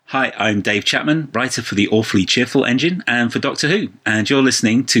Hi, I'm Dave Chapman, writer for the Awfully Cheerful Engine and for Doctor Who, and you're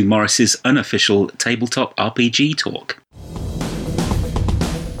listening to Morris's unofficial tabletop RPG talk.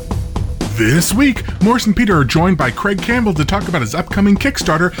 This week, Morris and Peter are joined by Craig Campbell to talk about his upcoming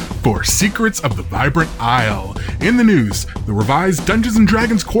Kickstarter for Secrets of the Vibrant Isle. In the news, the revised Dungeons &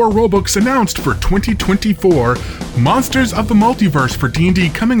 Dragons core rulebooks announced for 2024, Monsters of the Multiverse for D&D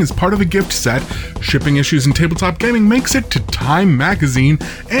coming as part of a gift set, shipping issues in tabletop gaming makes it to Time Magazine,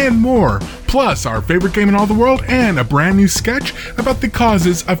 and more. Plus, our favorite game in all the world and a brand new sketch about the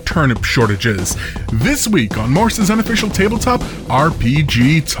causes of turnip shortages. This week on Morris's unofficial tabletop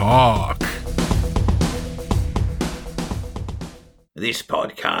RPG talk. This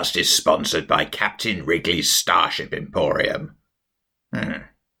podcast is sponsored by Captain Wrigley's Starship Emporium.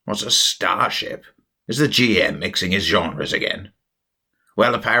 What's a starship? Is the GM mixing his genres again?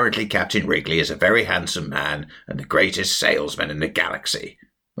 Well, apparently Captain Wrigley is a very handsome man and the greatest salesman in the galaxy.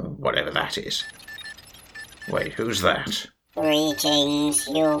 Whatever that is. Wait, who's that? Greetings,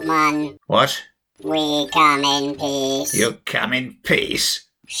 human. What? We come in peace. You come in peace?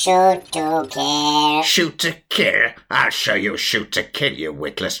 Shoot to kill. Shoot to kill? I'll show you shoot to kill, you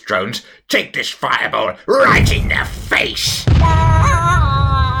witless drones. Take this fireball right in the face!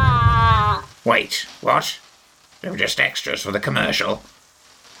 Ah! Wait, what? They were just extras for the commercial.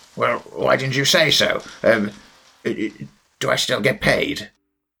 Well, why didn't you say so? Do I still get paid?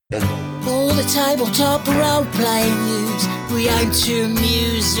 For the tabletop role-playing news, we aim to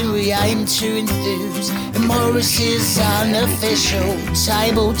amuse and we aim to enthuse. And Morris's unofficial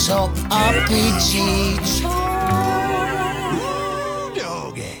tabletop RPG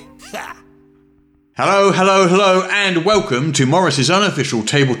Hello, and welcome to Morris's unofficial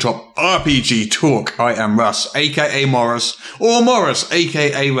tabletop RPG talk. I am Russ, aka Morris, or Morris,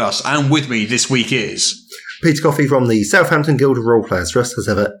 aka Russ, and with me this week is... Peter Coffey from the Southampton Guild of Roleplayers. Just as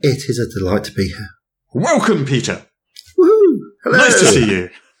ever, it is a delight to be here. Welcome, Peter. Woohoo! Hello. Nice to see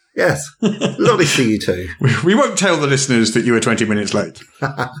you. Yes. Lovely to see you too. We won't tell the listeners that you were 20 minutes late.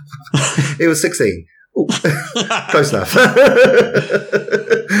 It was 16. Ooh. Close enough.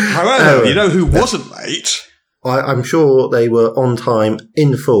 However, you know who wasn't late? I'm sure they were on time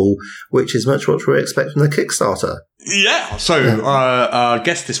in full, which is much what we expect from the Kickstarter. Yeah. So, our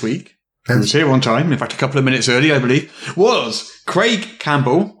guest this week, who was here on time, in fact a couple of minutes early I believe, was Craig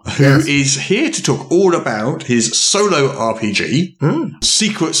Campbell, who is here to talk all about his solo RPG,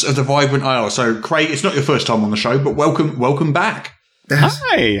 Secrets of the Vibrant Isle. So Craig, it's not your first time on the show, but welcome back. Yes.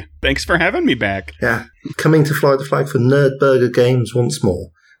 Hi, thanks for having me back. Yeah, coming to fly the flag for Nerdburger Games once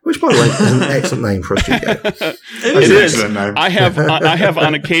more. Which, by the way, is an excellent name for a studio. It is. I have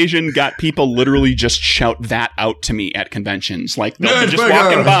on occasion got people literally just shout that out to me at conventions. Like, they'll be just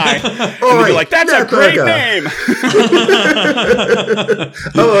walking by, and they'll be like, that's a great name!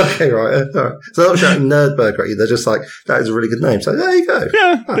 Oh, okay, right. All right. So they're not shouting Nerdburger at you. They're just like, that is a really good name. So there you go.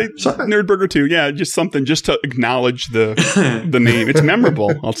 Yeah, Nerdburger too. Yeah, just something just to acknowledge the name. It's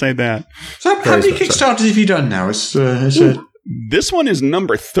memorable, I'll say that. So how many Kickstarters have you done now? This one is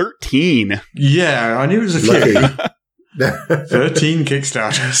number 13. Yeah, I knew it was a few. 13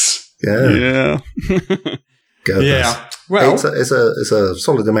 Kickstarters. Yeah. Yeah. Well, it's a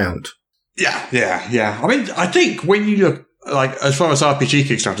solid amount. Yeah. I mean, I think when you look, like, as far as RPG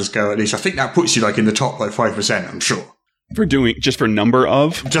Kickstarters go, at least, I think that puts you, like, in the top, 5%, I'm sure. Just for number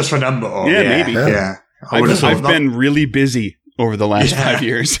of? Just for number of. Yeah, maybe. Yeah. I've been really busy over the last 5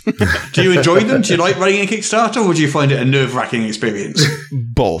 years. Do you enjoy them? Do you like running a Kickstarter, or do you find it a nerve-wracking experience?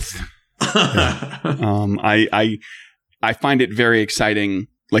 Both. I find it very exciting,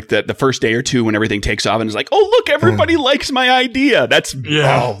 like the first day or two when everything takes off and it's like, oh, look, everybody likes my idea. That's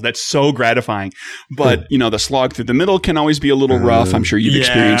so gratifying. But, the slog through the middle can always be a little rough. I'm sure you've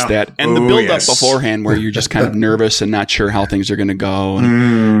experienced that. And the build-up beforehand where you're just kind of nervous and not sure how things are going to go.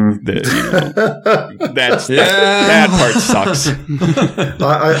 And that part sucks.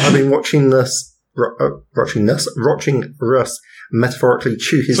 I've been watching Russ metaphorically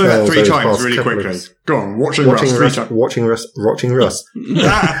chew his nails three over the times past really couple quickly. of Go on, watching Russ. Watching Russ.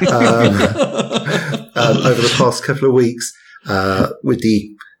 Over the past couple of weeks, with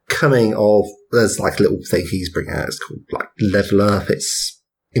the coming of, there's like a little thing he's bringing out. It's called like Level Up. It's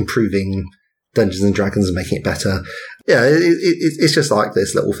improving Dungeons and Dragons and making it better. Yeah, it's just like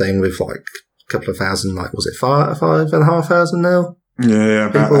this little thing with like a couple of thousand, like, was it 5,500 now? Yeah,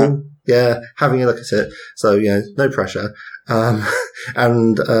 about people. that. Yeah, having a look at it. So, no pressure. And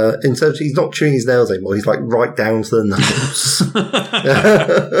in terms of, he's not chewing his nails anymore. He's like right down to the knuckles.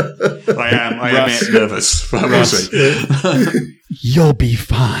 I am nervous. We'll see. You'll be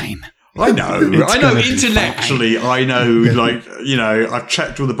fine. I know. Intellectually, I know, like, you know, I've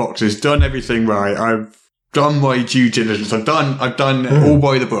checked all the boxes, done everything right. I've done my due diligence. I've done all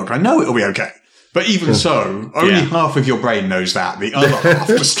by the book. I know it'll be okay. But even so, only half of your brain knows that. The other half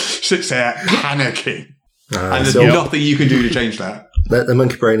just sits there panicking. And there's nothing you can do to change that. The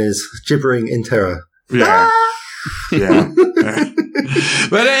monkey brain is gibbering in terror. Yeah. Yeah.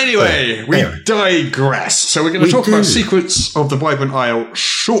 But anyway, we digress. So we're going to talk about Secrets of the Vibrant Isle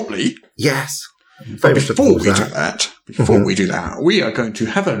shortly. Yes. But before we do that, we are going to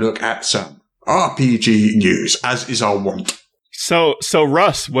have a look at some RPG news, as is our wont. So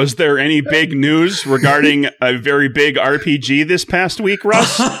Russ, was there any big news regarding a very big RPG this past week,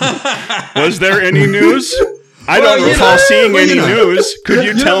 Russ? Was there any news? I don't recall seeing any news. Could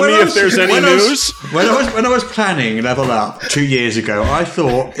you tell me if there's any news? When I was planning Level Up 2 years ago, I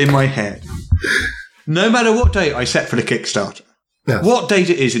thought in my head, no matter what date I set for the Kickstarter, what date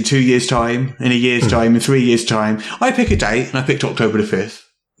it is in 2 years' time, in a year's time, in 3 years' time, I pick a date, and I picked October the 5th,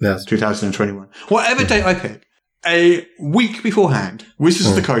 2021. Whatever date I pick, a week beforehand, Wizards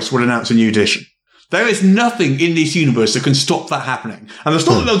of the Coast will announce a new edition. There is nothing in this universe that can stop that happening. And it's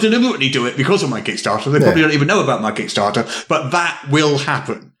not that they'll deliberately do it because of my Kickstarter. They probably don't even know about my Kickstarter, but that will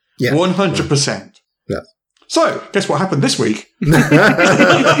happen. 100%. Yeah. So, guess what happened this week? Yup.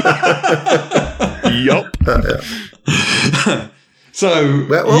 So,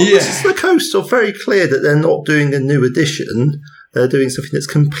 Wizards of the Coast are very clear that they're not doing a new edition. They're doing something that's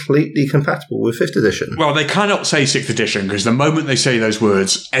completely compatible with 5th edition. Well, they cannot say 6th edition because the moment they say those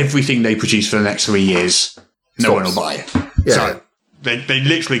words, everything they produce for the next 3 years, no one will buy. Yeah. So they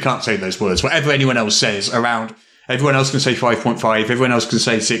literally can't say those words. Whatever anyone else says around, everyone else can say 5.5, everyone else can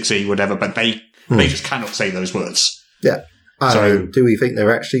say 6E, whatever, but they just cannot say those words. Yeah. So, do we think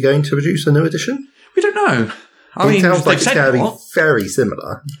they're actually going to produce a new edition? We don't know. It sounds like it's going to be very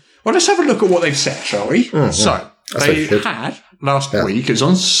similar. Well, let's have a look at what they've said, shall we? So, they had last week, it was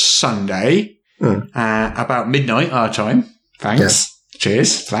on Sunday, about midnight our time. Thanks.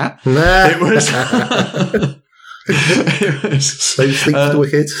 Cheers for that. It was So sleep for the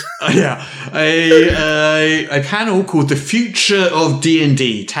wicked. A panel called The Future of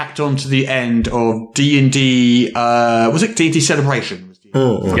D&D, tacked onto the end of D&D, was it D&D Celebration?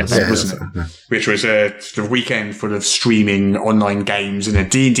 Yes, wasn't it? Which was a sort of weekend full of streaming online games and a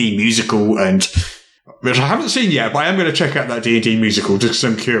D&D musical, and which I haven't seen yet, but I am going to check out that D&D musical just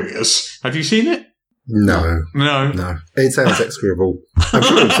because I'm curious. Have you seen it? No. It sounds execrable. I'm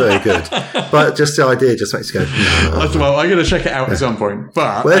sure it's very good, but just the idea just makes you go, no. Well, I'm going to check it out at some point.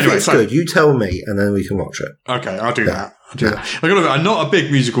 But if it's good, you tell me, and then we can watch it. Okay, I'll do that. I'm not a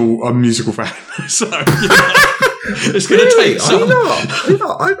big musical fan, so it's going to take some. You're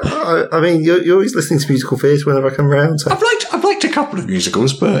not. I mean, you're always listening to musical theatre whenever I come around. So. I've liked a couple of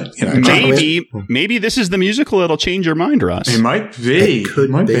musicals, but maybe this is the musical that'll change your mind, Ross. It might be. It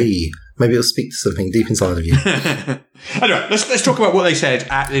could be. Maybe it'll speak to something deep inside of you. Anyway, let's talk about what they said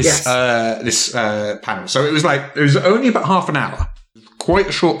at this panel. So it was only about half an hour, quite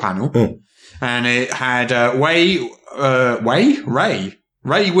a short panel, and it had Ray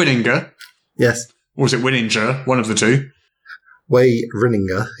Winninger. Yes. Or was it Winninger? One of the two. Way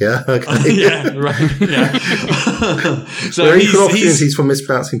Rinninger, yeah. Okay. Yeah, right. Yeah. So there are equal opportunities for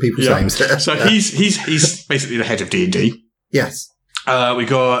mispronouncing people's names. So he's basically the head of D&D. Yes. We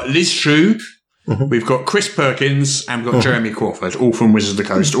got Liz Shrew, we've got Chris Perkins, and we've got Jeremy Crawford, all from Wizards of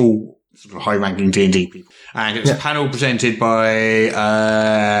the Coast, all sort of high-ranking D&D people. And it's a panel presented by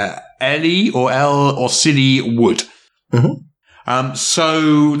Ellie or Silly Wood.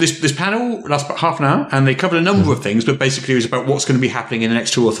 So this panel lasts about half an hour, and they covered a number of things, but basically it was about what's going to be happening in the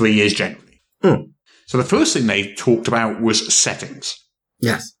next 2 or 3 years generally. So the first thing they talked about was settings.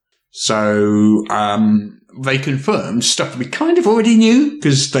 Yes. So they confirmed stuff that we kind of already knew,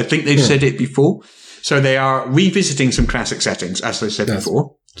 because I think they've said it before. So they are revisiting some classic settings, as they said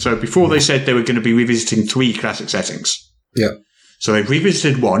before. So before they said they were going to be revisiting 3 classic settings. Yeah. So they've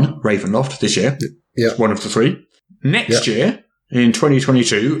revisited 1, Ravenloft, this year. Yeah. It's one of the 3. Next year, in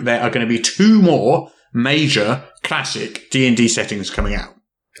 2022, there are going to be 2 more major classic D&D settings coming out.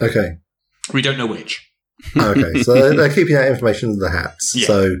 Okay. We don't know which. Okay, so they're keeping that information in the hats. Yeah.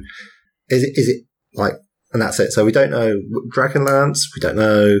 So is it like, and that's it. So we don't know Dragonlance, we don't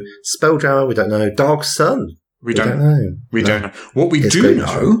know Spelljammer, we don't know Dark Sun. We don't know. We don't know. What we do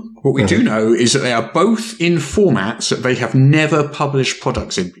know is that they are both in formats that they have never published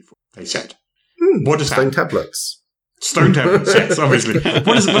products in before, they said. What does Stone tablets. Stone tablets, yes, obviously. What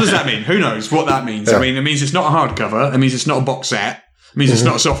does that mean? Who knows what that means? Yeah. I mean, it means it's not a hardcover. It means it's not a box set. It means it's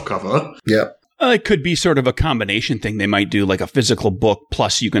not a soft cover. Yeah. It could be sort of a combination thing. They might do like a physical book,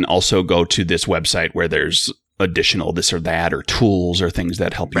 plus you can also go to this website where there's additional this or that, or tools or things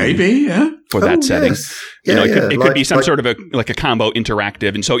that help you for that setting. Yes. You know, it like, could be some sort of a combo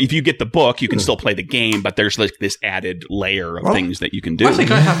interactive. And so if you get the book, you can still play the game, but there's like this added layer of things that you can do. I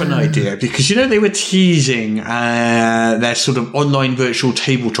think I have an idea, because, you know, they were teasing their sort of online virtual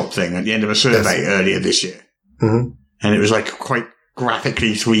tabletop thing at the end of a survey earlier this year. Mm-hmm. And it was like quite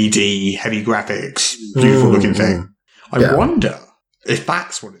graphically 3D, heavy graphics, beautiful looking thing. I wonder if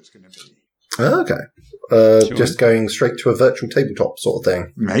that's what it's going to be. Okay. Sure. Just going straight to a virtual tabletop sort of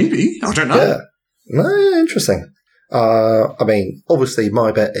thing. Maybe. I don't know. Yeah. No, interesting. I mean, obviously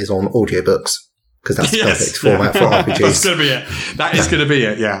my bet is on audiobooks, because that's the perfect format for RPGs. That's going to be it. That is going to be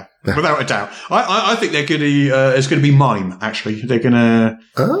it, yeah. Without a doubt. I think they're going to, it's going to be Mime, actually. They're going to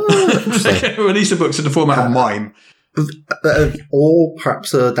release the books in the format of Mime. Or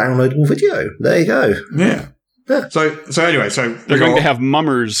perhaps a downloadable video. There you go. Yeah. So anyway, they're going to have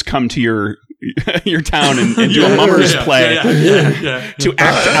mummers come to your town and do a mummers play to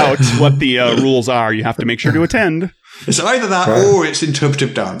act out what the rules are. You have to make sure to attend. It's either that or it's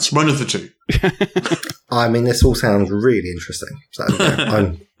interpretive dance. One of the two. I mean, this all sounds really interesting.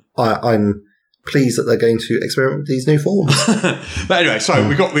 So, I'm pleased that they're going to experiment with these new forms. But anyway, so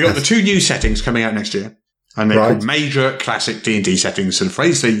we got the two new settings coming out next year, and they're called major classic D&D settings, and the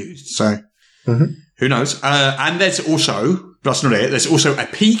phrase they used. So who knows? And there's also, that's not it. There's also a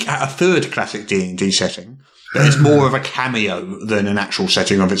peek at a third classic D&D setting that is more of a cameo than an actual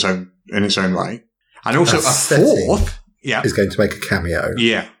setting of its own in its own way, and also a fourth. is going to make a cameo.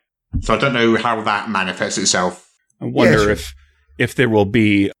 Yeah. So I don't know how that manifests itself. I wonder if there will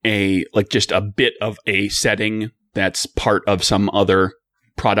be just a bit of a setting that's part of some other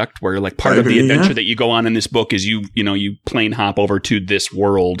product, where like part of the adventure that you go on in this book is you plane hop over to this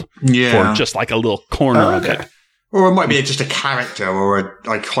world for just like a little corner of it. Or it might be just a character or an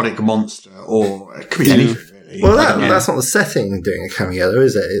iconic monster, or it could be anything. Really. Well, that's not the setting doing a cameo, though,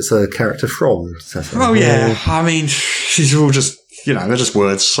 is it? It's a character from setting. Oh, yeah. I mean, these are all just, they're just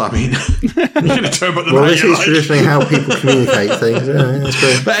words. I mean, you're going to turn about the well, this is traditionally how people communicate things. Yeah, that's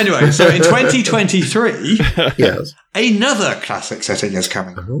great. But anyway, so in 2023, yes, another classic setting is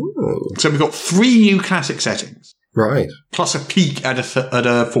coming. Ooh. So we've got 3 new classic settings. Right. Plus a peek at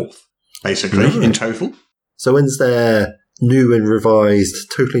a fourth, basically, in total. So when's their new and revised,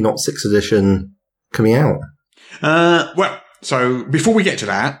 totally not 6th edition coming out? Well, so before we get to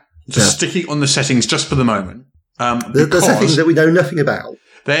that, just sticking on the settings just for the moment. The settings that we know nothing about.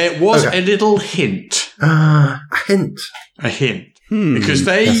 There was a little hint. A hint. A hint. Because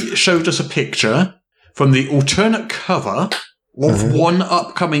they showed us a picture from the alternate cover of one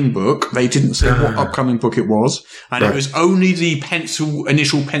upcoming book. They didn't say what upcoming book it was. And it was only the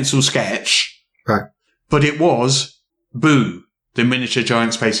initial pencil sketch. Right. But it was Boo, the miniature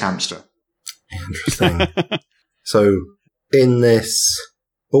giant space hamster. Interesting. So, in this,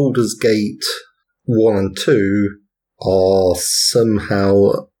 Baldur's Gate 1 and 2 are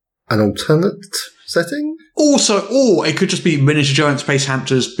somehow an alternate setting? Also, or it could just be miniature giant space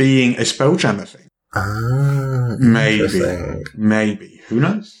hamsters being a Spelljammer thing. Ah, Maybe. Who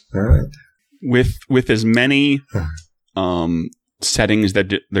knows? All right. With as many settings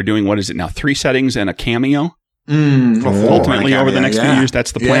that they're doing, what is it now? 3 settings and a cameo? Ultimately, over the next few years,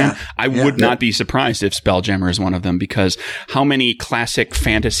 that's the plan. I would not be surprised if Spelljammer is one of them, because how many classic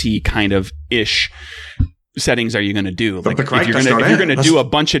fantasy kind of ish settings are you going to do? Like, if you're going to do a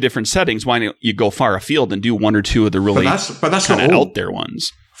bunch of different settings, why don't you go far afield and do 1 or 2 of the really kind of out there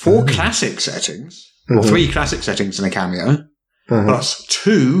ones? 4 classic settings, or 3 classic settings and a cameo, plus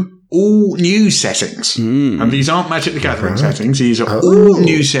 2 all new settings. And these aren't Magic the Gathering settings; these are all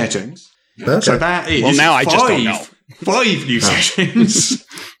new settings. Okay. So that is now I just don't know. 5 new settings.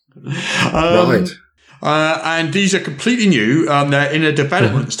 Right. And these are completely new. They're in a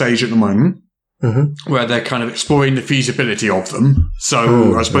development stage at the moment, where they're kind of exploring the feasibility of them.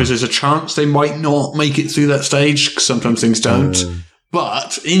 So I suppose there's a chance they might not make it through that stage, because sometimes things don't.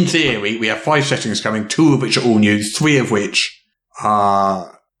 But in theory, we have 5 settings coming, 2 of which are all new, 3 of which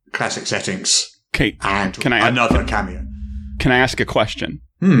are classic settings. Okay. And another cameo. Can I ask a question?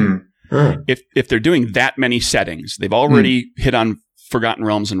 If they're doing that many settings, they've already hit on Forgotten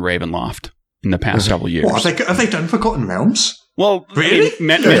Realms and Ravenloft in the past several years. What, have they done Forgotten Realms? Well, really?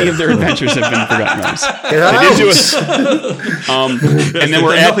 Many of their adventures have been Forgotten Realms. And then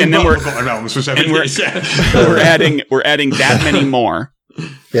we're adding that many more.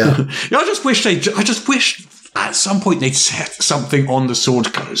 Yeah. I just wish at some point they'd set something on the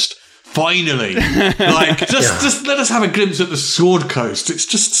Sword Coast Finally. Like, just let us have a glimpse at the Sword Coast. It's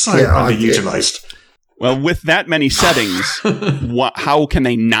just so underutilized. Well, with that many settings, how can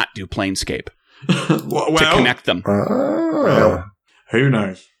they not do Planescape to connect them? Who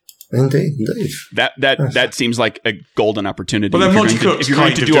knows? Indeed. That seems like a golden opportunity. Well, if you're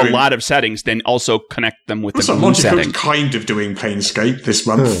going to do a lot of settings, then also connect them with the blue Monty setting. Cook's kind of doing Planescape this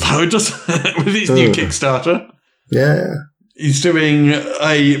month, though, with his new Kickstarter. Yeah. He's doing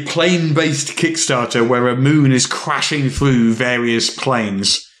a plane-based Kickstarter where a moon is crashing through various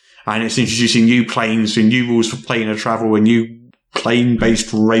planes, and it's introducing new planes and new rules for planar travel and new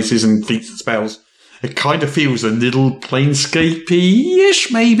plane-based races and feats and spells. It kind of feels a little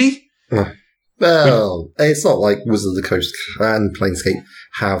Planescape-ish, maybe. Well, it's not like Wizards of the Coast and Planescape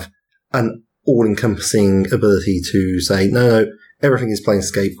have an all-encompassing ability to say, no, everything is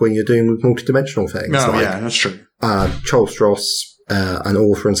Planescape when you're doing multi-dimensional things. Oh, yeah, that's true. Charles Stross, an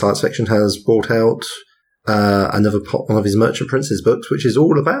author in science fiction, has brought out one of his Merchant Princes books, which is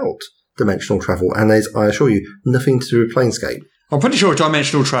all about dimensional travel, and there's, I assure you, nothing to do with Planescape. I'm pretty sure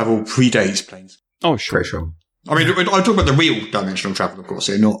dimensional travel predates planes. Oh, sure. Pretty sure. I mean, I'm talking about the real dimensional travel, of course,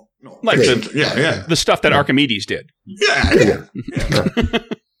 here, not like the stuff that Archimedes did. Yeah.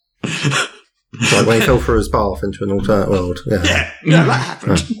 Like when he fell through his path into an alternate world. Yeah, that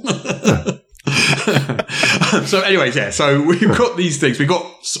happened. So anyways, so we've got these things. We've got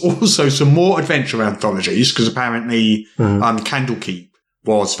also some more adventure anthologies, because apparently Candlekeep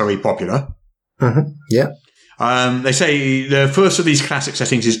was very popular. Yeah. They say the first of these classic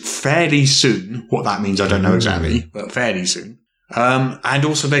settings is fairly soon. What that means, I don't know exactly, but fairly soon. And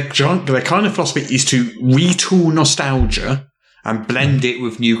also their kind of philosophy is to retool nostalgia and blend it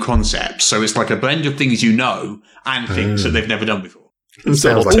with new concepts. So it's like a blend of things you know and things that they've never done before.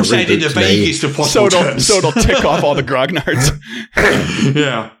 Sounds like all said in the vaguest of possible terms. So it'll tick off all the grognards.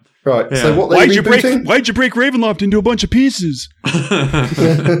 Yeah. Right. Yeah. So what they why'd you break Ravenloft into a bunch of pieces? Well,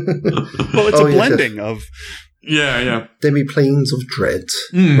 it's a blending of. Yeah. There be planes of dread.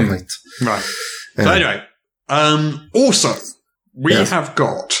 Right. So anyway, also we have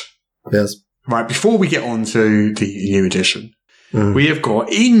got right before we get on to the new edition, we have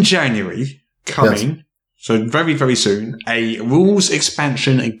got in January coming. So very, very soon, a rules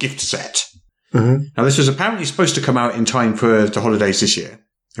expansion and gift set. Now, this was apparently supposed to come out in time for the holidays this year,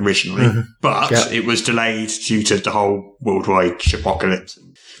 originally, but it was delayed due to the whole worldwide shipocalypse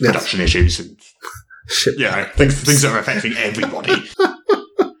and production issues and things that are affecting everybody.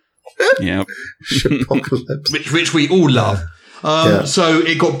 Yeah, shipocalypse, which we all love. So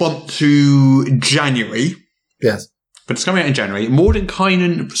it got bumped to January. Yes. But it's coming out in January.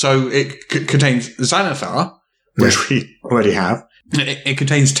 Mordenkainen, so it contains Xanathar, which we already have. It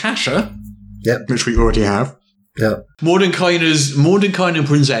contains Tasha, which we already have. Yeah. Mordenkainen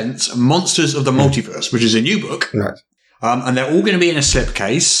presents Monsters of the Multiverse, which is a new book. Right. And they're all going to be in a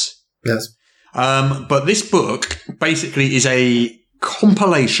slipcase. Yes. But this book basically is a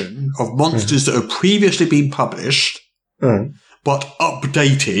compilation of monsters that have previously been published, but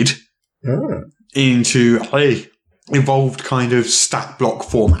updated into evolved kind of stat block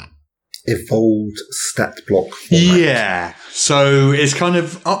format. Evolved stat block format. Yeah. So it's kind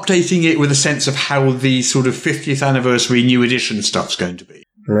of updating it with a sense of how the sort of 50th anniversary new edition stuff's going to be.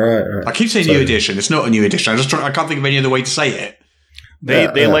 Right. I keep saying new edition. It's not a new edition. I can't think of any other way to say it.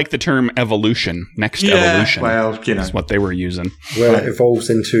 They like the term evolution. Next evolution. Well, that's what they were using. Where it evolves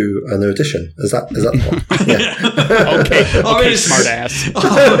into a new edition. Is that the one? Yeah. Okay, smart ass.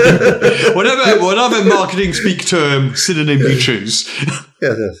 Whatever marketing speak term synonym you choose.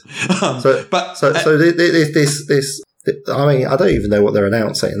 Yes. So this. I mean, I don't even know what they're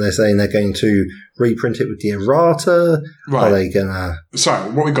announcing. They're saying they're going to reprint it with the errata. Right. Are they gonna? So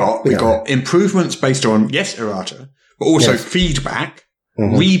what we got? We got improvements based on errata, but also feedback.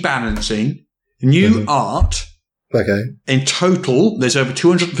 Rebalancing, new art. Okay. In total, there's over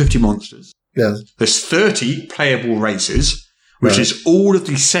 250 monsters. Yes. There's 30 playable races, which is all of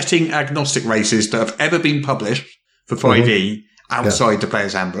the setting agnostic races that have ever been published for 5e outside the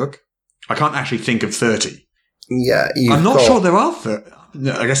Player's Handbook. I can't actually think of 30. Yeah, I'm not sure there are 30.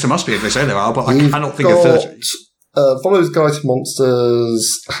 I guess there must be if they say there are, but I cannot think of 30. Follows Guide to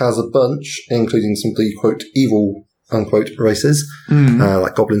Monsters has a bunch, including some of the, quote, evil, unquote, races,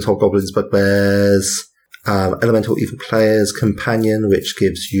 like goblins, hobgoblins, bugbears, elemental evil players, companion, which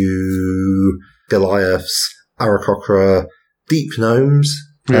gives you Goliaths, Aarakocra, deep gnomes.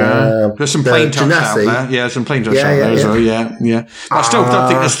 There's some plain touch out there. Yeah, some plain touch out there as well. Yeah. I still don't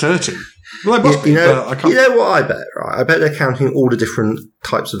think there's 30. Well, I must be, I can't. You know what I bet, right? I bet they're counting all the different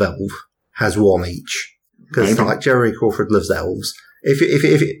types of elf has one each. Because like Jeremy Crawford loves elves.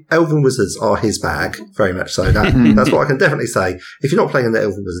 If elven wizards are his bag, very much so. That's what I can definitely say. If you're not playing the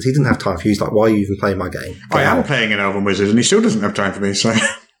elven wizard, he didn't have time for you. He's like, why are you even playing my game? I am playing an elven wizard, and he still doesn't have time for me. So,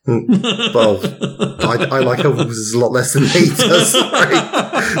 well, I like elven wizards a lot less than he does.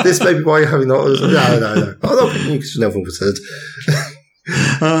 Sorry. This may be why you're having not. No. I'm not picking you because you're an elven wizard.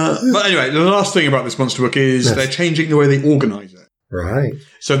 But anyway, the last thing about this monster book is they're changing the way they organise it. Right.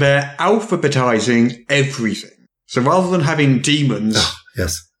 So they're alphabetizing everything. So rather than having demons,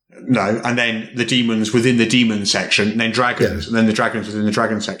 and then the demons within the demon section, and then dragons, and then the dragons within the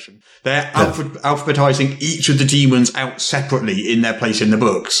dragon section, they're alphabetizing each of the demons out separately in their place in the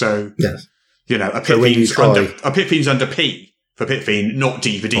book. So, a Pit-Fiend's under P for Pit-Fiend, not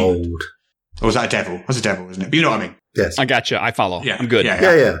D for demon. Old. Or was that a devil? That's a devil, isn't it? But you know what I mean? Yes. I gotcha. I follow. Yeah. I'm good.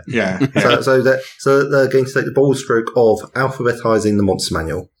 Yeah. So they're going to take the bold stroke of alphabetizing the monster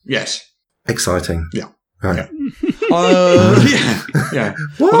manual. Yes. Exciting. Yeah. Right. Yeah.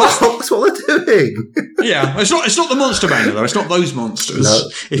 What? Well, that's what they're doing. Yeah. It's not the monster manual, though. It's not those monsters. No,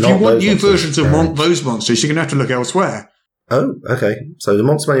 if you want new versions of those monsters, you're going to have to look elsewhere. Oh, okay. So the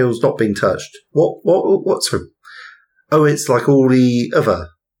monster manual's not being touched. What's for? Oh, it's like all the other.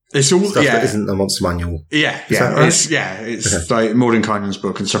 It's all stuff that isn't the monster manual. Yeah. It's like Mordenkainen's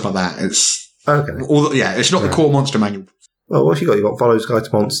book and stuff like that. It's it's not the core monster manual. Well, what have you got? You've got Volo's Guide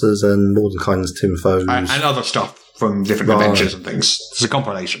to Monsters and Mordenkainen's Tim Foes. And other stuff from different adventures and things. It's a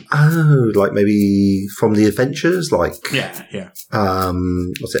compilation. Oh, like maybe from the adventures? Like, what's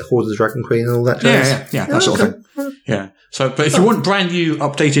it, Horde of the Dragon Queen and all that jazz? Yeah, that sort of thing. Yeah. So, but if you want brand new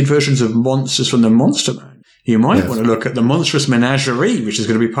updated versions of monsters from the Monster Man, you might want to look at the Monstrous Menagerie, which is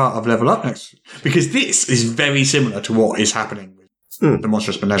going to be part of Level Up next. Because this is very similar to what is happening with the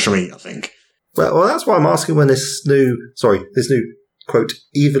Monstrous Menagerie, I think. Well, that's why I'm asking when this new, quote,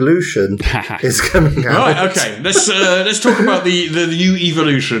 evolution is coming out. Right, okay. Let's talk about the new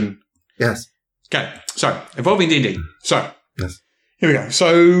evolution. Yes. Okay, so, Evolving D&D. So, here we go.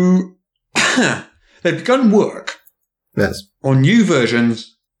 So, they've begun work on new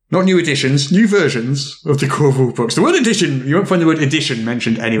versions, not new editions, new versions of the core rule books. The word edition, you won't find the word edition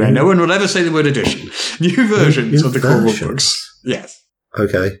mentioned anywhere. No one will ever say the word edition. New versions of the core rule books. Yes.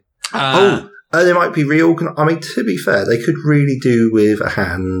 Okay. They might be reorganized. I mean, to be fair, they could really do with a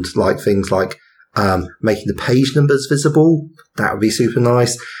hand, like things like making the page numbers visible. That would be super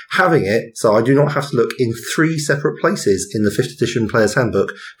nice. Having it so I do not have to look in 3 separate places in the 5th edition Player's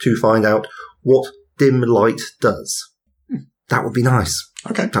Handbook to find out what dim light does. That would be nice.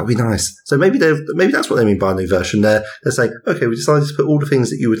 Okay. That would be nice. So maybe that's what they mean by a new version. They're saying, okay, we decided to put all the things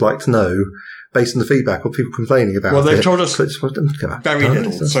that you would like to know based on the feedback of people complaining about it. Well, they've told us very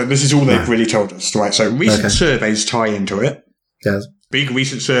little. So this is all they've really told us. Right. So recent surveys tie into it. Yes. Big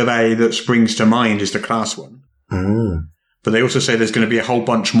recent survey that springs to mind is the class one. Mm. But they also say there's going to be a whole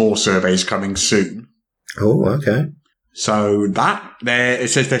bunch more surveys coming soon. Oh, okay. So it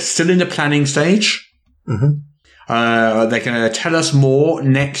says they're still in the planning stage. Mm-hmm. They're going to tell us more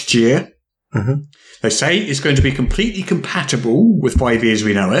next year. Mm-hmm. They say it's going to be completely compatible with 5e as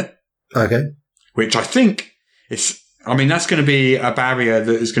we know it. Okay. Which I think that's going to be a barrier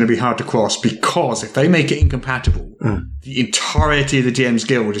that is going to be hard to cross, because if they make it incompatible, the entirety of the DM's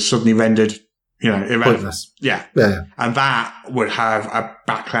Guild is suddenly rendered, irrelevant. Pointless. Yeah. And that would have a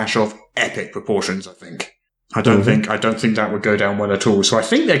backlash of epic proportions, I think. I don't think that would go down well at all. So I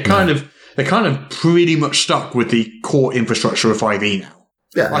think they're kind of pretty much stuck with the core infrastructure of 5e now.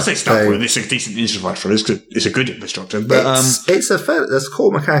 Yeah, I say stuck with it's a decent infrastructure. It's a good infrastructure, but this core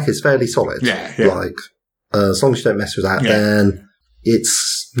mechanic is fairly solid. Yeah. Like as long as you don't mess with that, then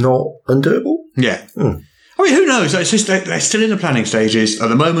it's not undoable. Yeah. I mean, who knows? It's just they're still in the planning stages at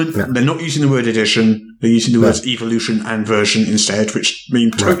the moment. Yeah. They're not using the word edition. They're using the words evolution and version instead, which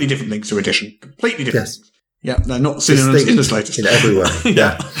mean totally different things to edition. Completely different. Yes. Yeah, they're not synonyms in the slightest. In every way.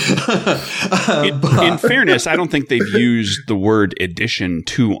 Yeah. In fairness, I don't think they've used the word edition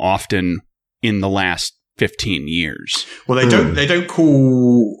too often in the last 15 years. Well, they don't. They don't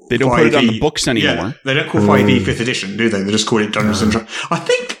call. They don't 5e, put it on the books anymore. Yeah, they don't call 5e 5th edition, do they? They just call it Dungeons and Dragons. I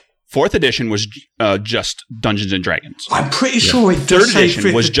think 4th edition was just Dungeons and Dragons. I'm pretty sure it does. 3rd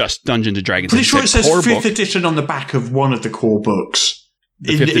edition was just Dungeons and Dragons. Pretty sure it says 5th edition on the back of one of the core books.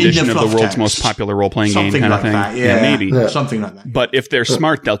 The 5th edition of the world's most popular role-playing game kind of thing. That, maybe. Yeah. Something like that. But if they're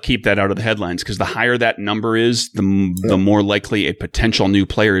smart, they'll keep that out of the headlines, because the higher that number is, the more likely a potential new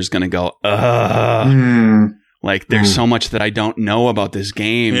player is going to go, like, there's so much that I don't know about this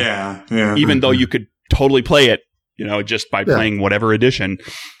game. Yeah. Even though you could totally play it, just by playing whatever edition.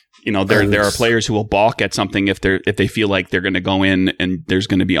 there are players who will balk at something if they feel like they're going to go in and there's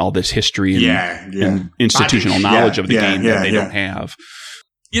going to be all this history and institutional knowledge of the game that they don't have.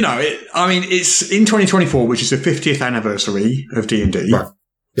 It's in 2024, which is the 50th anniversary of D&D. Right.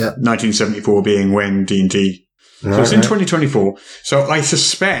 Yeah. 1974 being when D&D. So it's in 2024. So I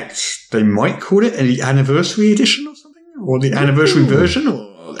suspect they might call it an anniversary edition or something, or the anniversary version,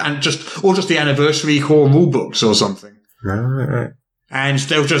 or just the anniversary core rulebooks or something. Right. And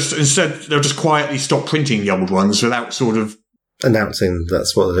they'll just quietly stop printing the old ones without sort of announcing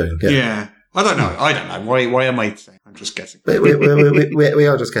that's what they're doing. Yeah. I don't know. Why am I saying? I'm just guessing. We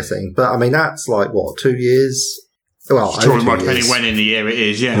are just guessing. But I mean, that's like what, 2 years? Well, depending when in the year it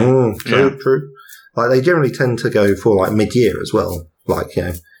is. Yeah. True. Like they generally tend to go for like mid-year as well. Like,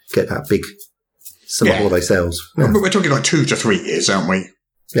 get that big summer holiday sales. Yeah. But we're talking like 2 to 3 years, aren't we?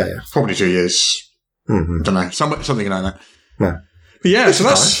 Yeah. Probably 2 years. Mm-hmm. Don't know. Something like that. Yeah. But yeah, so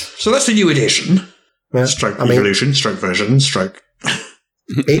that's the new edition. Yeah. Stroke evolution, stroke version, stroke.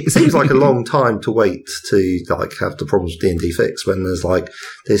 It seems like a long time to wait to like have the problems with D&D fixed when there's like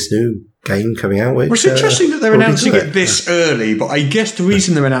this new game coming out. Which, it's interesting that they're announcing it this early, but I guess the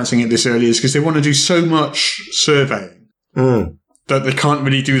reason they're announcing it this early is because they want to do so much surveying that they can't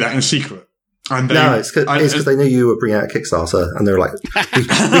really do that in secret. It's because they knew you were bringing out a Kickstarter, and they were like,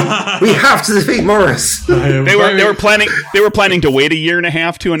 "We have to defeat Morris." They were planning to wait a year and a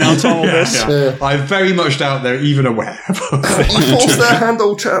half to announce all of this. Yeah. I very much doubt they're even aware. I forced their hand,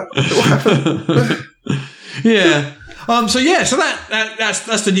 old chap. Yeah. So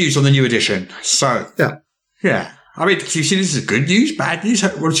that's the news on the new edition. So yeah. I mean, do you see this as good news, bad news?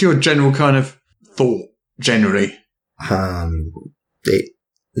 What's your general kind of thought generally? It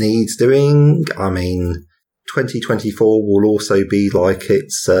needs doing. I mean, 2024 will also be like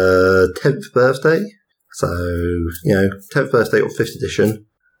its 10th birthday. So, 10th birthday or 5th edition.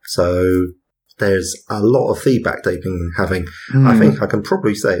 So there's a lot of feedback they've been having. I think I can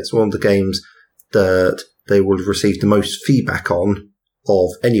probably say it's one of the games that they will have received the most feedback on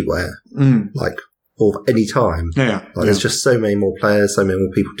of anywhere, like of any time. There's just so many more players, so many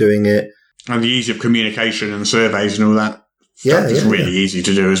more people doing it. And the ease of communication and surveys and all that. It's really easy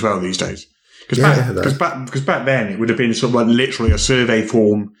to do as well these days. Because back then it would have been sort of like literally a survey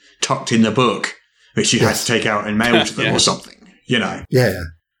form tucked in the book, which you had to take out and mail to them or something, Yeah.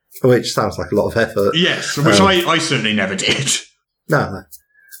 Which sounds like a lot of effort. Yes, which I certainly never did. No.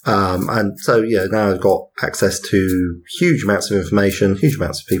 And so, now I've got access to huge amounts of information, huge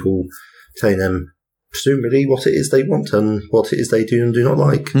amounts of people telling them presumably what it is they want and what it is they do and do not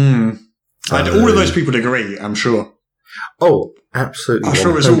like. And all of those people agree, I'm sure. Oh, absolutely. I'm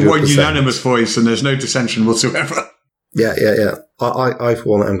sure it's all one unanimous voice and there's no dissension whatsoever. Yeah. I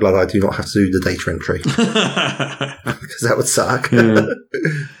for one, am glad I do not have to do the data entry. Because that would suck.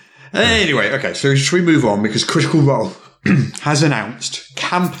 Anyway, okay, so should we move on? Because Critical Role has announced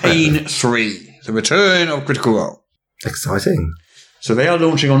Campaign 3, the return of Critical Role. Exciting. So they are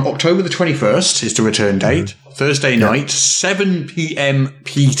launching on October the 21st is the return date. Thursday night, 7 p.m.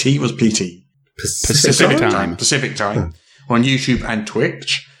 PT. Was PT? Pacific time on YouTube and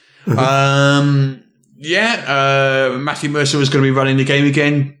Twitch. Matthew Mercer was going to be running the game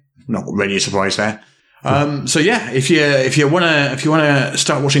again. Not really a surprise there. If you want to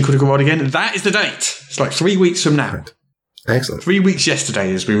start watching Critical Role again, that is the date. It's like 3 weeks from now. Excellent. 3 weeks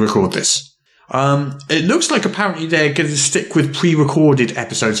yesterday as we record this. It looks like apparently they're going to stick with pre-recorded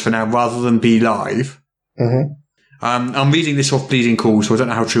episodes for now rather than be live. I'm reading this off Bleeding Cool, so I don't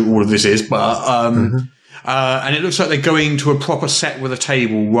know how true all of this is, but and it looks like they're going to a proper set with a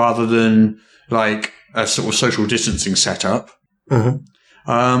table rather than like a sort of social distancing setup. But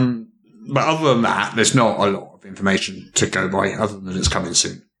other than that, there's not a lot of information to go by other than it's coming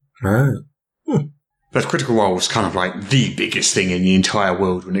soon. But Critical Role is kind of like the biggest thing in the entire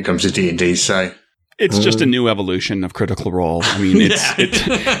world when it comes to D&D, so... It's just a new evolution of Critical Role. I mean, you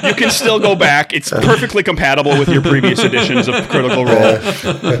can still go back. It's perfectly compatible with your previous editions of Critical Role.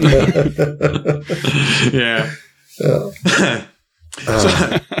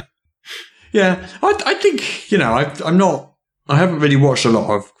 I think, I haven't really watched a lot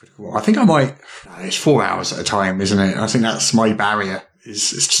of Critical Role. I think I might, it's 4 hours at a time, isn't it? I think that's my barrier.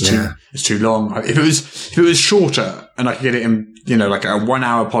 It's too long. If it was shorter and I could get it in, like a 1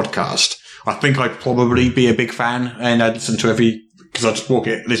 hour podcast, I think I'd probably be a big fan and I'd listen to because I'd just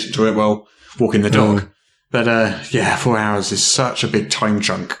listen to it while walking the dog. But 4 hours is such a big time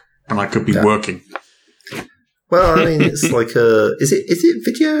chunk and I could be working. Well, I mean, it's like is it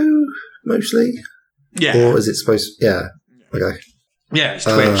video mostly? Yeah. Or is it supposed? Yeah. Okay. Yeah, it's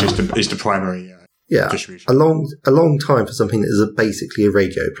Twitch is the primary. distribution. a long time for something that is basically a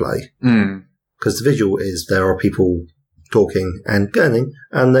radio play. Because the visual is there are people talking and gurning,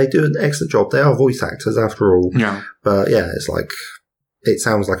 and they do an excellent job. They are voice actors after all. Yeah. But yeah, it's like, it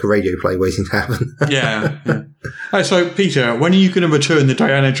sounds like a radio play waiting to happen. Yeah. So, Peter, when are you going to return the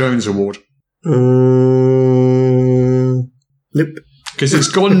Diana Jones Award? Nope. Because it's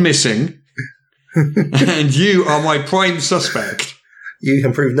gone missing, and you are my prime suspect. You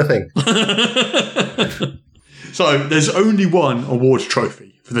can prove nothing. So, there's only one award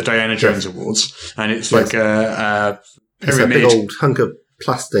trophy for the Diana Jones Awards, and it's like a It's a pyramid. big old hunk of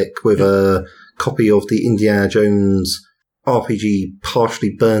plastic with a copy of the Indiana Jones RPG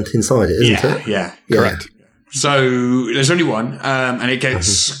partially burnt inside it, isn't it? Yeah. Correct. So there's only one, and it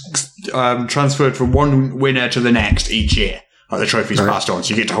gets transferred from one winner to the next each year. Like the trophy's passed on, so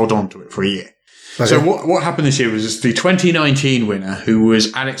you get to hold on to it for a year. Okay. So what happened this year was the 2019 winner, who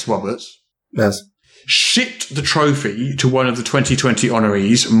was Alex Roberts, Yes. shipped the trophy to one of the 2020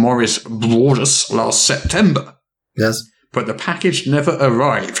 honorees, Maurice Broadus, last September. Yes. But the package never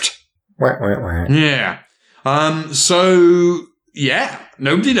arrived. Wah, wah, wah. Yeah.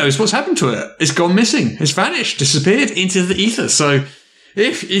 Nobody knows what's happened to it. It's gone missing. It's vanished, disappeared into the ether. So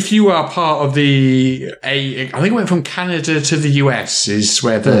if you are part of I think it went from Canada to the US is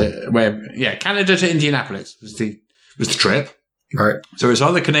Canada to Indianapolis was the trip. Right. So it's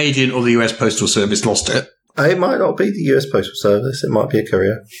either Canadian or the US Postal Service lost it. It might not be the US Postal Service. It might be a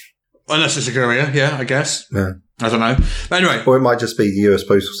courier. Unless it's a courier, yeah, I guess. Yeah. I don't know. But anyway. Or it might just be the US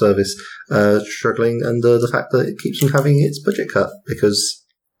Postal Service struggling under the fact that it keeps on having its budget cut, because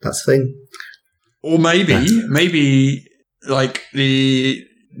that's the thing. Or maybe like the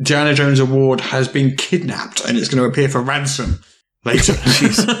Diana Jones Award has been kidnapped and it's going to appear for ransom later.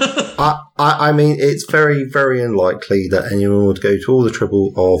 I mean, it's very, very unlikely that anyone would go to all the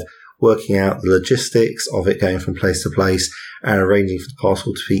trouble of working out the logistics of it going from place to place and arranging for the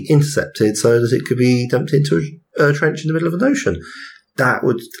parcel to be intercepted so that it could be dumped into a trench in the middle of an ocean. That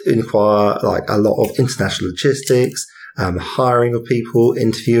would require like a lot of international logistics, hiring of people,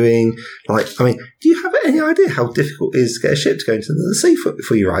 interviewing. Do you have any idea how difficult it is to get a ship to go into the sea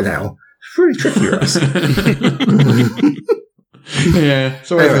for you right now? It's really tricky for us. Yeah,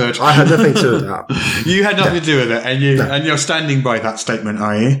 so I've heard. I had nothing to do with that. You had nothing to do with it, and you're standing by that statement,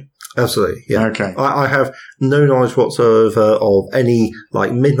 are you? Absolutely, yeah. Okay. I have no knowledge whatsoever of any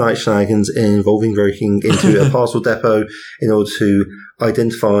midnight shenanigans involving breaking into a parcel depot in order to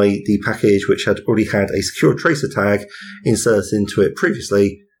identify the package which had already had a secure tracer tag inserted into it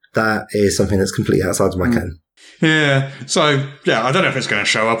previously. That is something that's completely outside of my ken. Yeah. So I don't know if it's going to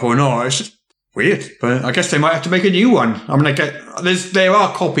show up or not. It's just weird, but I guess they might have to make a new one. There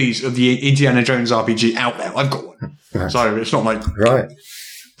are copies of the Indiana Jones RPG out there. I've got one, so it's not like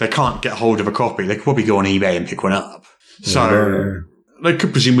they can't get hold of a copy. They could probably go on eBay and pick one up. So they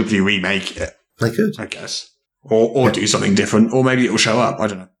could presumably remake it. They could, I guess, or do something different, or maybe it will show up. I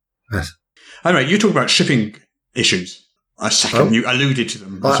don't know. Yes. Anyway, you talk about shipping issues. You alluded to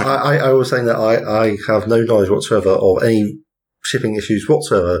them. I was saying that I have no knowledge whatsoever of any shipping issues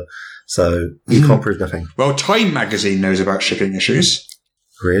whatsoever. So you can't prove nothing. Well, Time Magazine knows about shipping issues.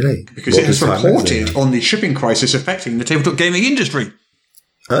 Really? Because it has reported on the shipping crisis affecting the tabletop gaming industry.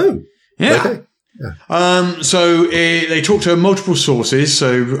 Oh. Yeah. Okay. Yeah. So they talked to multiple sources.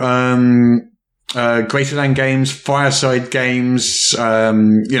 So Greater Than Games, Fireside Games, a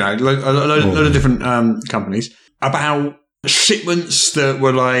lot of different companies about shipments that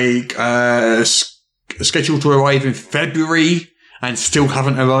were scheduled to arrive in February and still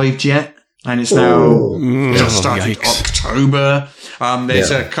haven't arrived yet. And it's now just started October. There's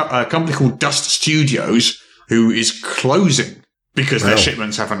a company called Dust Studios who is closing because their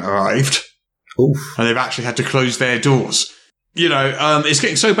shipments haven't arrived. Oof. And they've actually had to close their doors. It's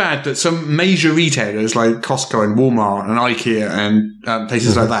getting so bad that some major retailers like Costco and Walmart and IKEA and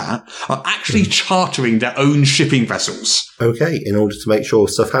places like that are actually chartering their own shipping vessels. Okay, in order to make sure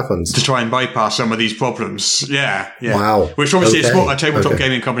stuff happens. To try and bypass some of these problems. Yeah. Wow. Which obviously is what a tabletop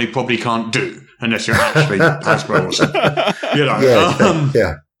gaming company probably can't do unless you're actually Hasbro or something.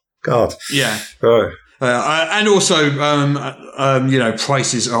 Yeah. God. Yeah. Right. And also,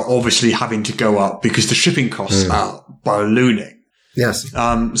 prices are obviously having to go up because the shipping costs are ballooning. Yes.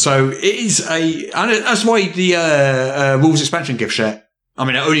 So it is and that's why the Rules expansion gift set,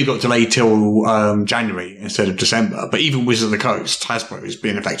 it only got delayed till January instead of December. But even Wizards of the Coast, Hasbro, is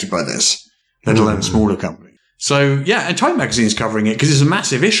being affected by this, let alone smaller companies. So and Time Magazine's covering it because it's a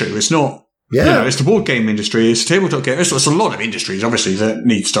massive issue. It's not. Yeah. It's the board game industry. It's the tabletop game. It's a lot of industries, obviously, that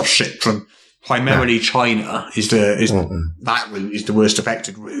need stuff shipped from. Primarily China is the worst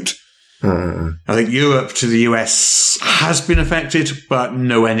affected route. I think Europe to the US has been affected, but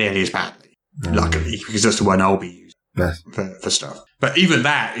nowhere nearly as badly, luckily, because that's the one I'll be using for stuff. But even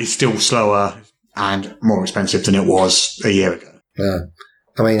that is still slower and more expensive than it was a year ago. Yeah.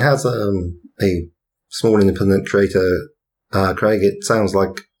 I mean, as a small independent creator, Craig, it sounds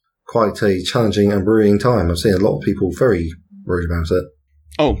like quite a challenging and worrying time. I've seen a lot of people very worried about it.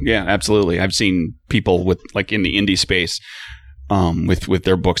 Oh, yeah, absolutely. I've seen people with like in the indie space with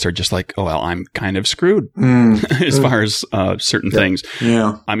their books are just like, oh, well, I'm kind of screwed as far as certain things.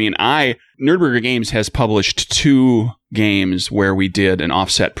 Yeah. I mean, Nerdburger Games has published 2 games where we did an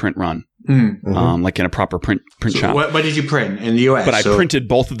offset print run. Like in a proper print shop. Where did you print? In the US? But I printed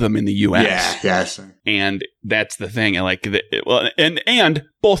both of them in the US. Yeah. And that's the thing. I like and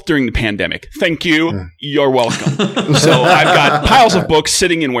both during the pandemic. Thank you. You're welcome. So I've got piles of books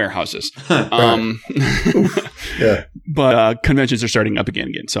sitting in warehouses. But conventions are starting up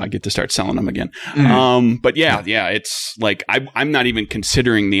again, so I get to start selling them again. But yeah, it's like I'm not even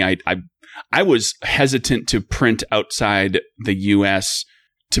considering I was hesitant to print outside the US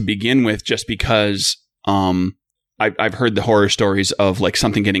to begin with, just because I've heard the horror stories of like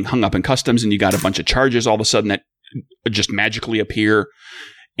something getting hung up in customs and you got a bunch of charges all of a sudden that just magically appear,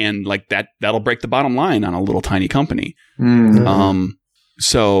 and like that'll break the bottom line on a little tiny company.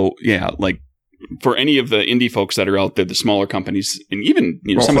 So yeah, like for any of the indie folks that are out there, the smaller companies, and even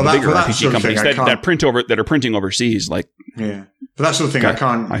some of the bigger RPG companies that are printing overseas, like but that sort of thing, I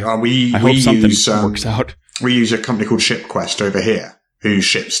can't. I hope something works out. We use a company called ShipQuest over here, who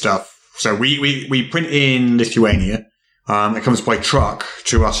ships stuff. So we print in Lithuania. It comes by truck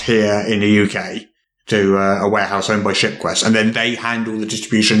to us here in the UK to a warehouse owned by ShipQuest, and then they handle the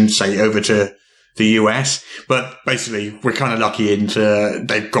distribution, say, over to the US. But basically, we're kind of lucky into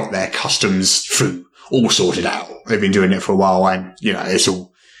they've got their customs through all sorted out. They've been doing it for a while, and it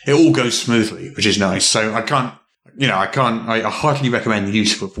all goes smoothly, which is nice. So I heartily recommend the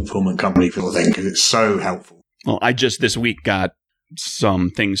use of a fulfillment company for the thing, because it's so helpful. Well, I just this week got some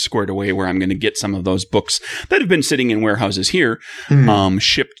things squared away where I'm going to get some of those books that have been sitting in warehouses here,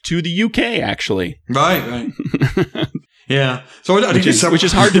 shipped to the UK, actually. Right. Yeah. So I think which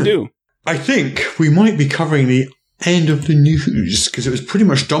is hard to do. I think we might be covering the end of the news, because it was pretty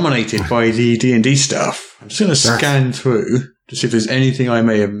much dominated by the D&D stuff. I'm just going to scan through to see if there's anything I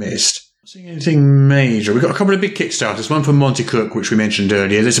may have missed. Not seeing anything major. We've got a couple of big Kickstarters. One from Monty Cook, which we mentioned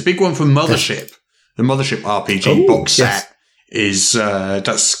earlier. There's a big one from Mothership. The Mothership RPG box set is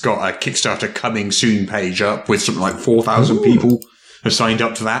that's got a Kickstarter coming soon page up with something like 4,000 people have signed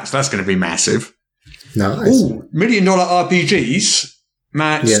up to that. So that's going to be massive. Nice. $1 million RPGs.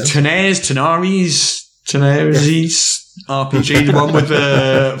 Matt's Tenaries RPG, the one with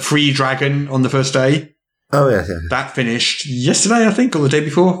the free dragon on the first day. Oh, yeah. That finished yesterday, I think, or the day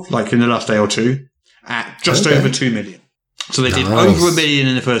before, like in the last day or two, at just over 2 million. So they did over 1 million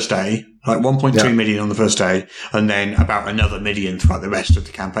in the first day, like 1.2 million on the first day, and then about another 1 million throughout the rest of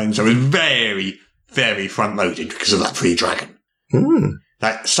the campaign. So it was very, very front-loaded because of that free dragon.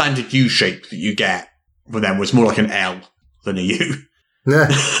 That standard U shape that you get for them was more like an L than a U. or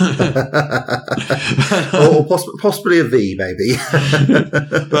possibly a V, maybe.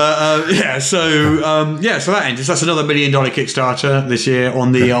 But so that ended. So that's another $1 million Kickstarter this year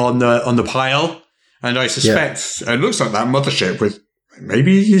on the pile, and I suspect it looks like that Mothership with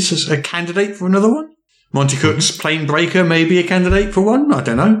maybe is a candidate for another one. Monty Cook's Plane Breaker may be a candidate for one. I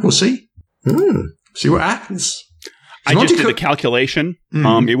don't know. We'll see. See what happens. I just did the calculation.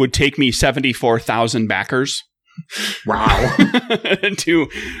 It would take me 74,000 backers. Wow. to do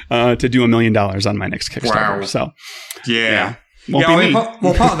 $1 million on my next Kickstarter. Wow. So yeah. Part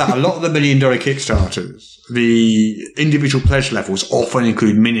of that, a lot of the $1 million Kickstarters, the individual pledge levels often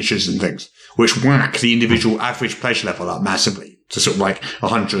include miniatures and things, which whack the individual average pledge level up massively to sort of like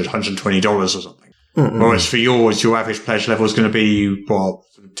 $100, $120 or something. Whereas for yours, your average pledge level is going to be,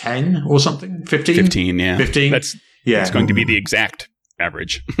 10 or something? 15? 15, yeah. 15? That's going to be the exact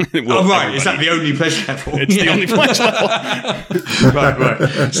average. Right. Is that the only pledge level? It's the only pledge level.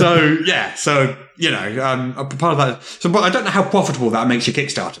 Right. So, part of that. So, but I don't know how profitable that makes your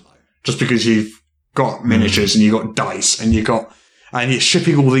Kickstarter, though. Just because you've got miniatures and you've got dice and you're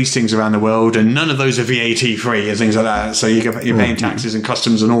shipping all these things around the world, and none of those are VAT free and things like that. So you're paying taxes and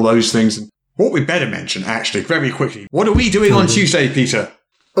customs and all those things. And what we better mention, actually, very quickly, what are we doing on Tuesday, Peter?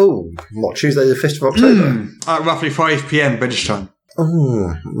 Oh, what, Tuesday the 5th of October? At roughly 5 p.m. British time.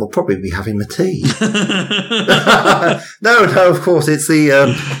 Oh, we'll probably be having my tea. No, of course, it's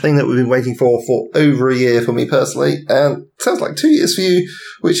the thing that we've been waiting for over a year for me personally, and sounds like 2 years for you,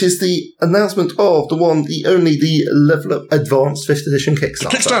 which is the announcement of the only Level Up Advanced 5th Edition Kickstarter.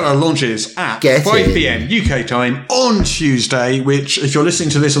 Kickstarter launches at Get 5 in. p.m. UK time on Tuesday, which, if you're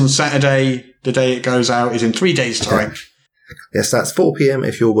listening to this on Saturday, the day it goes out is in 3 days' time. Yes, that's 4 p.m.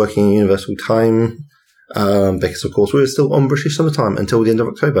 if you're working in Universal Time. Because of course we're still on British summertime until the end of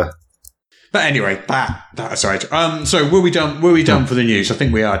October. But anyway, that aside. So were we done for the news? I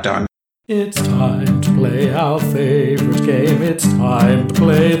think we are done. It's time to play our favourite game. It's time to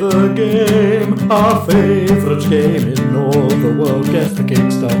play the game. Our favourite game in all the world. Guess the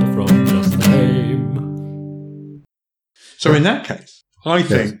Kickstarter from just the name. So in that case, I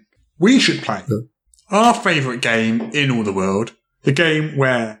think we should play our favourite game in all the world. The game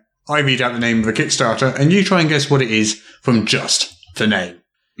where I read out the name of a Kickstarter, and you try and guess what it is from just the name.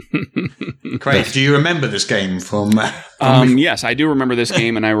 Craig, do you remember this game from Yes, I do remember this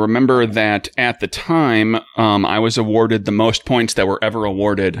game, and I remember that at the time, I was awarded the most points that were ever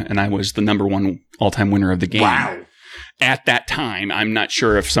awarded, and I was the number one all-time winner of the game. Wow. At that time, I'm not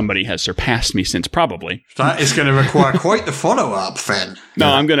sure if somebody has surpassed me since. Probably. That is going to require quite the follow-up, then. No,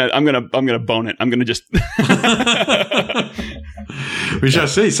 I'm gonna bone it. I'm gonna just. We shall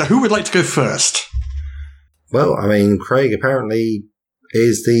see. So, who would like to go first? Well, I mean, Craig apparently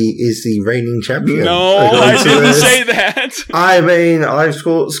is the reigning champion. No, I didn't say that. I mean, I've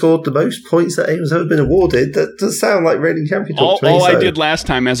scored the most points that anyone's ever been awarded. That does sound like reigning champion talk to me. All I did last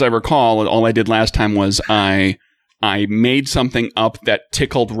time, as I recall, was I made something up that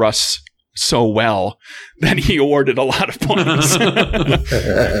tickled Russ so well that he awarded a lot of points.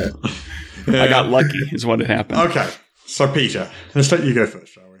 I got lucky, is what had happened. Okay, so Peter, let's let you go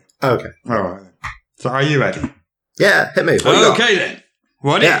first, shall we? Okay. All right. So, are you ready? Yeah, hit me. What you got? Okay then.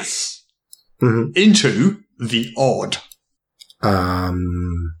 What is Into the Odd?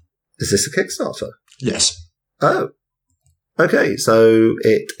 Is this a Kickstarter? Yes. Oh. Okay, so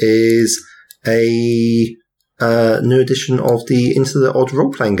it is a new edition of the Into the Odd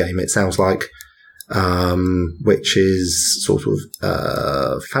role-playing game, it sounds like, which is sort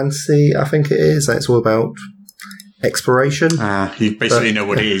of fantasy, I think it is. It's all about exploration. You basically know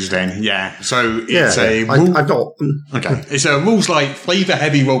what it is then. Yeah. So it's I've not. Okay. It's a rules-light,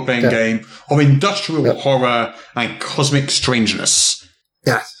 flavor-heavy role-playing game of industrial horror and cosmic strangeness.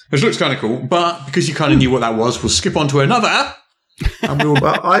 Yes. Which looks kind of cool, but because you kind of knew what that was, we'll skip on to another. And we'll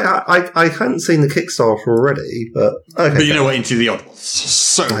Well, I hadn't seen the Kickstarter already, but okay. But you know what Into the Odd was.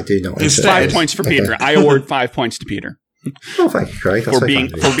 So I do know. Instead, 5 points for Peter. I award 5 points to Peter. Oh, thank you, Craig. That's for so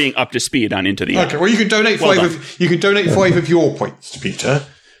kind of you. being up to speed on Into the Odd. Okay, well you can donate five of your points to Peter,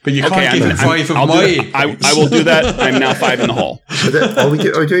 but you can't give him 5 of my. I will do that. I'm now 5 in the hole. Are we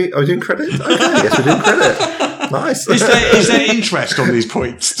doing credit? Okay, yes, we're doing credit. Nice. Is there interest on these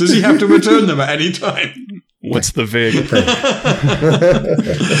points? Does he have to return them at any time? What's the VIG?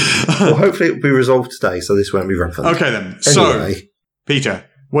 Well, hopefully it will be resolved today, so this won't be relevant. Okay then. Anyway. So, Peter,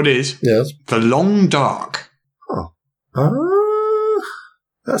 what is The Long Dark?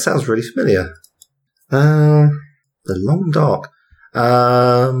 That sounds really familiar. The Long Dark.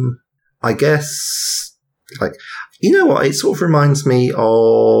 I guess, like, you know what? It sort of reminds me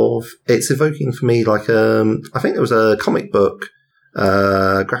of. It's evoking for me like I think there was a comic book,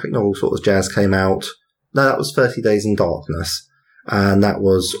 graphic novel sort of jazz came out. No, that was 30 Days in Darkness. And that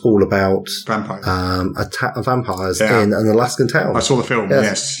was all about vampires in an Alaskan town. I saw the film,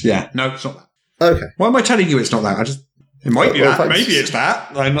 yes. Yeah. No, it's not that. Okay. Why am I telling you it's not that? It might be that. Thanks. Maybe it's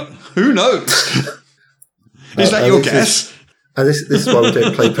that. Who knows? Is that your guess? And this is why we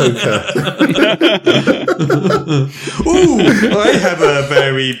don't play poker. Ooh, I have a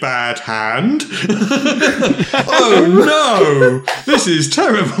very bad hand. Oh no, this is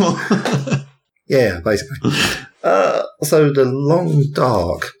terrible. Yeah, basically. So The Long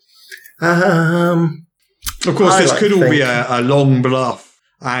Dark. Of course, this could all be a long bluff.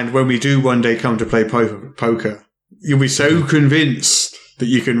 And when we do one day come to play poker, you'll be so convinced that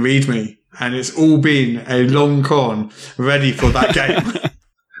you can read me. And it's all been a long con ready for that game.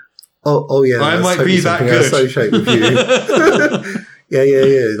 Oh yeah. I might be that good. I associate with you.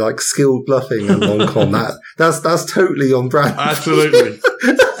 Yeah. Like skilled bluffing and long con. That's totally on brand. Absolutely.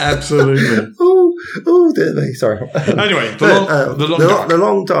 Oh dear me. Sorry. Anyway, the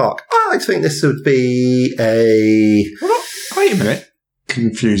long dark. I think this would be a. Wait a minute.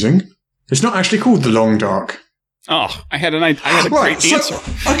 Confusing. It's not actually called The Long Dark. Oh, I had a great answer.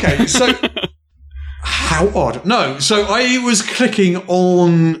 Okay, so how odd. No, so I was clicking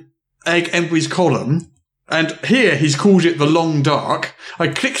on Egg Embry's column And here he's called it The Long Dark. I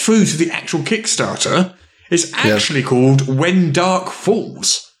clicked through to the actual Kickstarter. It's actually called When Dark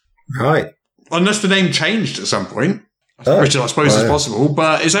Falls. Right. Unless the name changed at some point, which I suppose is possible,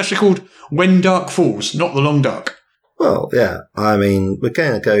 but it's actually called When Dark Falls, not The Long Dark. Well, yeah. I mean, we're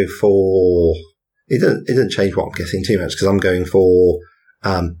going to go for... It didn't change what I'm guessing too much, because I'm going for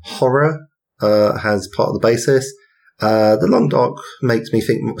horror as part of the basis. The Long Dark makes me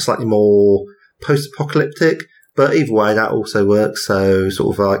think slightly more post-apocalyptic, but either way, that also works. So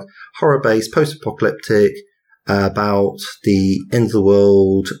sort of like horror-based, post-apocalyptic, about the end of the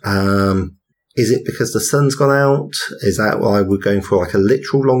world. Is it because the sun's gone out? Is that why we're going for like a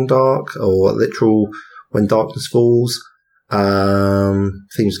literal Long Dark, or a literal When Darkness Falls?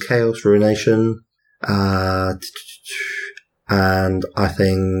 Themes of chaos, ruination. And I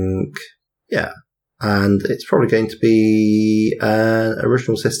think, and it's probably going to be an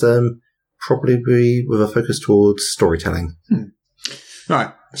original system, probably with a focus towards storytelling.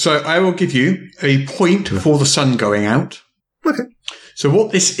 Right. So I will give you a point for the sun going out. Okay. So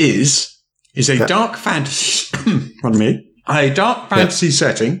what this is a dark fantasy, a dark fantasy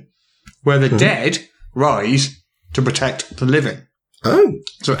setting where the dead rise to protect the living. Oh.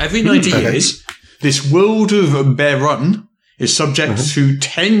 So every 90 years, this world of Berun is subject to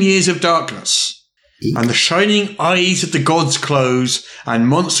 10 years of darkness. And the shining eyes of the gods close, and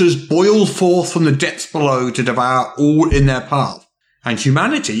monsters boil forth from the depths below to devour all in their path. And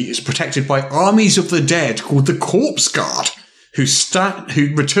humanity is protected by armies of the dead called the Corpse Guard, who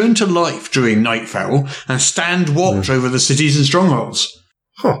return to life during Nightfall and stand watch over the cities and strongholds.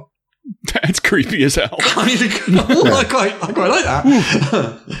 Huh. That's creepy as hell. I quite like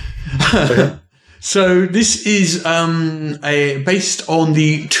that. So this is based on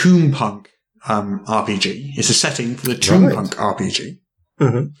the Toompunk RPG. It's a setting for the Toompunk RPG.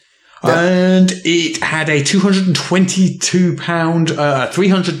 Mm-hmm. And it had a £222,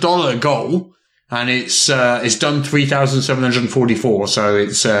 $300 goal, and it's done 3,744. So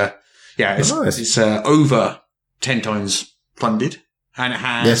it's it's over 10 times funded, and it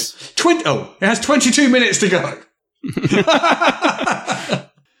has 22 minutes to go.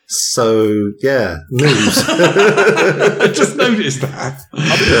 So, news. I just noticed that.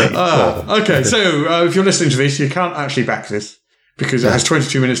 Okay, so if you're listening to this, you can't actually back this because it has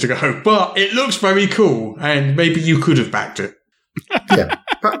 22 minutes to go, but it looks very cool, and maybe you could have backed it. Yeah,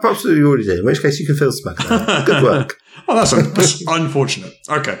 perhaps you already did, in which case you can feel smug now. Good work. Oh, that's unfortunate.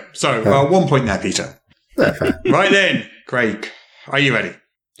 Okay, so 1 point there, Peter. Fair. Right then, Craig, are you ready?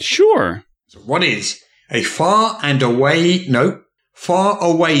 Sure. So what is a far away land?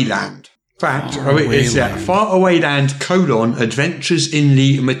 Fact, far away land, adventures in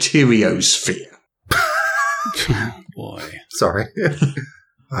the Materiosphere. Boy. Sorry.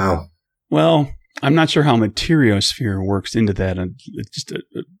 Wow. Well, I'm not sure how Materiosphere works into that. It's just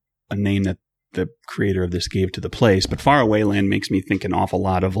a name that the creator of this gave to the place. But Faraway Land makes me think an awful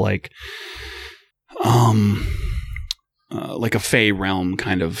lot of like a Fey realm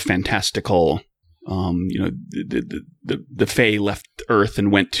kind of fantastical. The Fae left Earth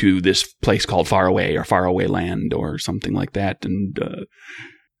and went to this place called Faraway or Faraway Land or something like that. And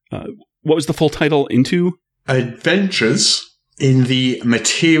what was the full title? Into Adventures in the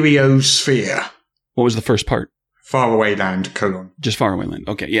Materiosphere. What was the first part? Faraway Land, Just Faraway Land.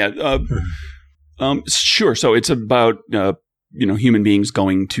 Okay, yeah. Sure. So it's about human beings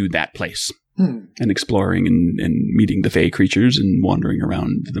going to that place. And exploring and meeting the Fae creatures and wandering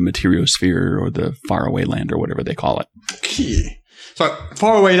around the Materiosphere or the Faraway Land or whatever they call it. Okay. So,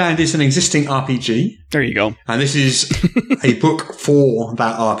 Faraway Land is an existing RPG. There you go. And this is a book for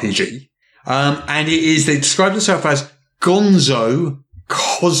that RPG. And they describe themselves as Gonzo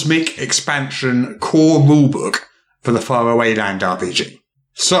Cosmic Expansion Core Rulebook for the Faraway Land RPG.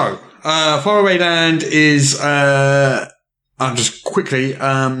 So, Faraway Land is... just quickly,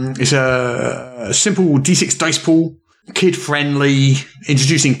 it's a simple D6 dice pool, kid-friendly,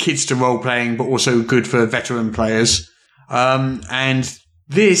 introducing kids to role-playing, but also good for veteran players. And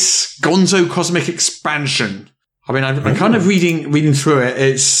this Gonzo Cosmic Expansion, I'm kind of reading through it.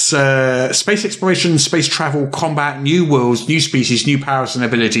 It's space exploration, space travel, combat, new worlds, new species, new powers and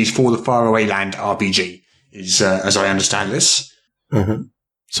abilities for the Faraway Land RPG, is as I understand this. Mm-hmm.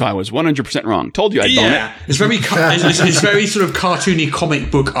 So I was 100% wrong. Told you I'd bone it. It's very, it's very sort of cartoony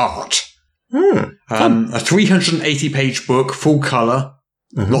comic book art. A 380-page book, full colour,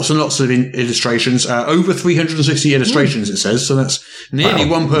 lots and lots of illustrations, over 360 illustrations, it says. So that's nearly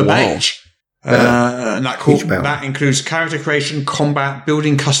one per page. And that includes character creation, combat,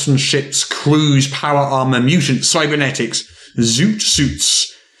 building custom ships, crews, power armor, mutants, cybernetics, zoot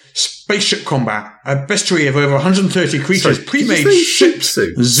suits, spaceship combat, a bestiary of over 130 creatures, Sorry, pre-made did you say ships,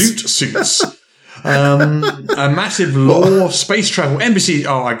 zoot suits, a massive lore, space travel, embassy.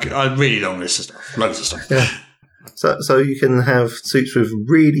 Oh, I really long list of stuff. Loads of stuff. Yeah. So you can have suits with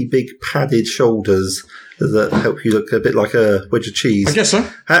really big padded shoulders that help you look a bit like a wedge of cheese. I guess so.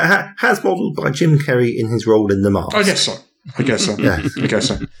 Has modelled by Jim Carrey in his role in The Mask. I guess so. Yeah. I guess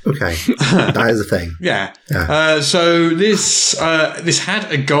so. Okay. That is a thing. Yeah. Yeah. So this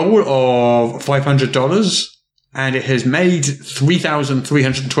had a goal of $500, and it has made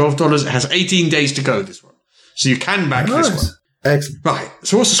 $3,312. It has 18 days to go, this one. So you can back this one. Excellent. Right.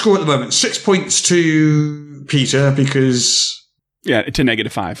 So what's the score at the moment? 6 points to Peter because... Yeah, to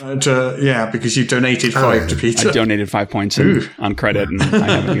 -5. Because you donated 5 to Peter. I donated 5 points on credit, and I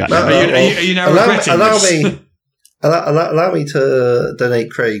haven't gotten Are you now regretting this? Allow me to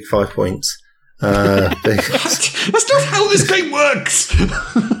donate Craig 5 points. That's not how this game works.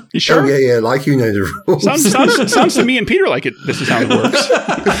 You sure? Oh, yeah, like you know the rules. Sounds to me and Peter like it. This is how it works.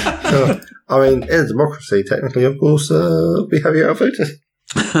 I mean, in a democracy, technically, of course, we have you outvoted.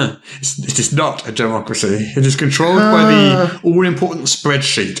 It is not a democracy. It is controlled by the all-important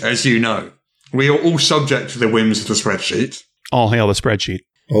spreadsheet, as you know. We are all subject to the whims of the spreadsheet. All hail the spreadsheet.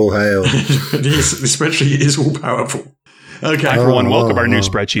 All hail. The spreadsheet is all-powerful. Okay. I, for one, welcome our new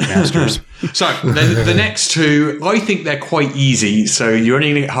spreadsheet masters. So, the next two, I think they're quite easy, so you're only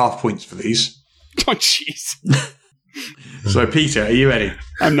going to get half points for these. Oh, jeez. So, Peter, are you ready?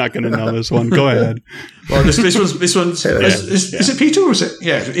 I'm not going to know this one. Go ahead. Well, this one's... Is it Peter or is it...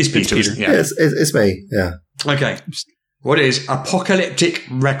 Yeah, it's Peter. Peter. Yeah. Yeah, it's me, yeah. Okay. What is Apocalyptic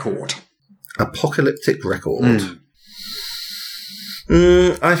Record? Apocalyptic Record.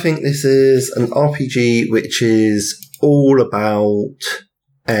 I think this is an RPG which is all about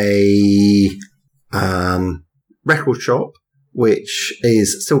a record shop which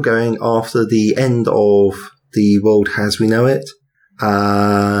is still going after the end of the world as we know it,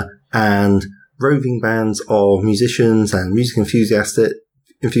 and roving bands of musicians and music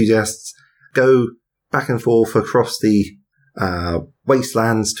enthusiasts go back and forth across the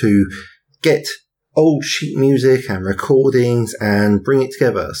wastelands to get old sheet music and recordings and bring it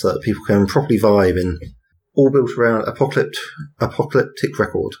together so that people can properly vibe, and all built around Apocalyptic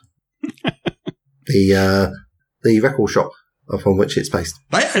Record. The record shop upon which it's based.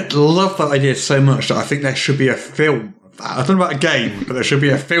 I love that idea so much that I think there should be a film of that. I don't know about a game, but there should be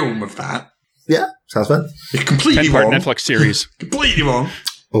a film of that. Yeah, sounds fun. It's completely 10-part wrong. Netflix series. Completely wrong.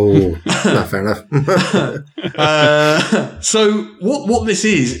 Oh, no, fair enough. So what this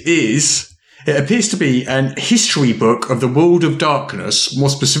is it appears to be an history book of the world of darkness, more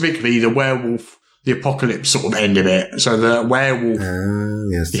specifically the werewolf, the apocalypse sort of end of it. So the werewolf,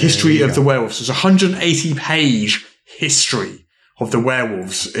 yes, the history of the werewolves. There's a 180-page history of the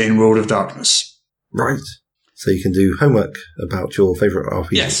werewolves in World of Darkness. Right. So you can do homework about your favourite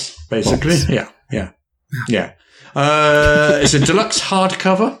RPG. Yes, basically. Yeah. It's a deluxe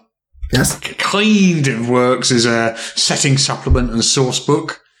hardcover. Yes. It kind of works as a setting supplement and source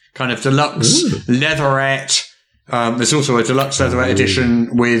book. Kind of deluxe leatherette. There's also a deluxe leatherette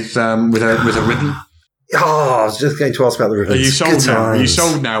edition with a ribbon. Oh, I was just going to ask about the ribbons. Are you sold now? Are you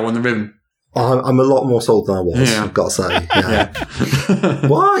sold now on the ribbon? I'm a lot more sold than I was, I've got to say. Yeah.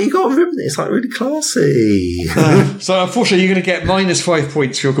 Why? You got a ribbon? It's like really classy. So unfortunately, you're going to get -5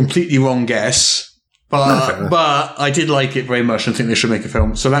 points for your completely wrong guess. But I did like it very much and think they should make a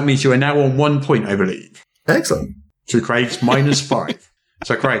film. So that means you are now on 1 point, I believe. Excellent. To Craig's -5.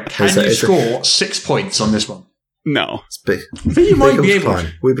 So Craig, can you score 6 points on this one? No. It's big. I think you might be able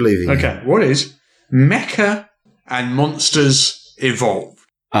to. We believe in you. Okay, what is Mecha and Monsters Evolved?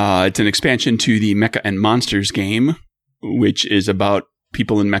 It's an expansion to the Mecha and Monsters game, which is about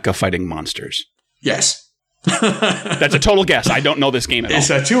people in mecha fighting monsters. Yes. That's a total guess. I don't know this game at all. It's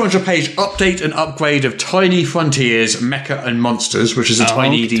a 200-page update and upgrade of Tiny Frontiers Mecha and Monsters, which is a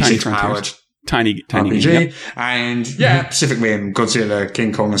tiny DC-powered tiny RPG. game. Yep. And Pacific Rim, Godzilla,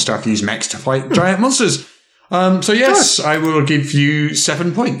 King Kong and stuff use mechs to fight giant monsters. So yes, I will give you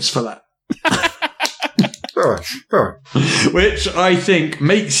 7 points for that. All right. Which I think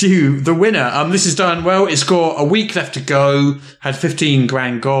makes you the winner. This is done well. It's got a week left to go. Had 15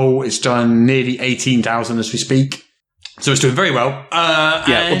 grand goal. It's done nearly 18,000 as we speak. So it's doing very well.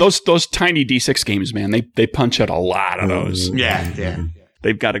 Well, those tiny D6 games, man, they punch out a lot of those. Yeah.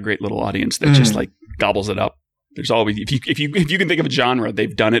 They've got a great little audience that just like gobbles it up. There's always if you can think of a genre,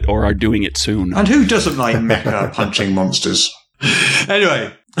 they've done it or are doing it soon. And who doesn't like mecha punching monsters?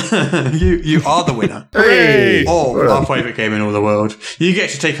 Anyway, You are the winner. Hey! Of our favourite game in all the world. You get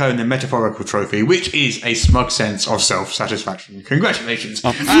to take home the metaphorical trophy, which is a smug sense of self-satisfaction. Congratulations.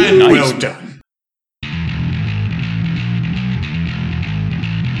 And nice. well done.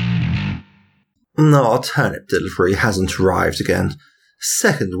 No, our turnip delivery hasn't arrived again.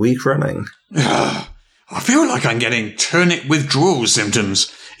 Second week running. I feel like I'm getting turnip withdrawal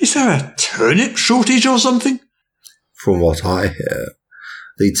symptoms. Is there a turnip shortage or something? From what I hear,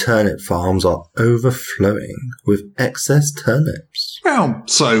 the turnip farms are overflowing with excess turnips. Well,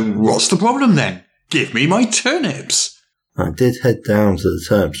 so what's the problem then? Give me my turnips. I did head down to the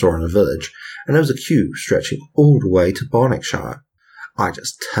turnip store in the village, and there was a queue stretching all the way to Barnickshire. I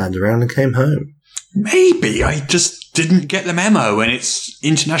just turned around and came home. Maybe I just didn't get the memo when it's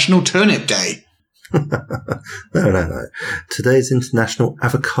International Turnip Day. No. Today's International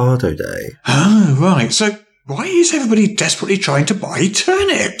Avocado Day. Oh, right. So why is everybody desperately trying to buy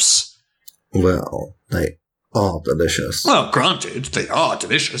turnips? Well, they are delicious. Well, granted, they are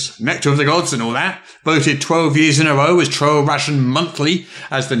delicious. Nectar of the gods and all that. Voted 12 years in a row as Troll Ration Monthly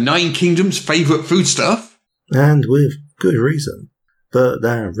as the Nine Kingdoms' favourite foodstuff. And with good reason. But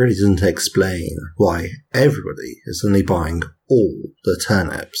that really doesn't explain why everybody is only buying all the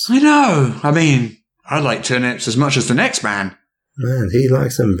turnips. I know. I mean, I like turnips as much as the next man. And he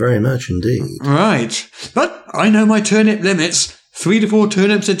likes them very much indeed. Right. But I know my turnip limits. 3 to 4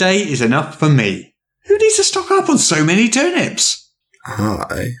 turnips a day is enough for me. Who needs to stock up on so many turnips?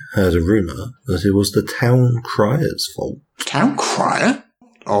 I heard a rumour that it was the town crier's fault. Town crier?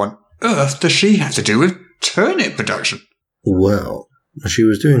 What on earth does she have to do with turnip production? Well, she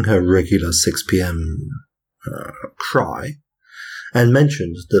was doing her regular 6 p.m. cry and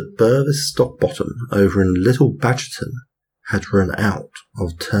mentioned that Burvis Stockbottom over in Little Badgerton had run out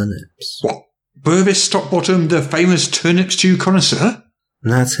of turnips. What? Burvis Stockbottom, the famous turnip stew connoisseur?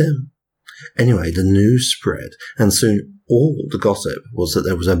 That's him. Anyway, the news spread, and soon all the gossip was that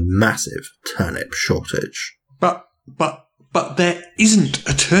there was a massive turnip shortage. But there isn't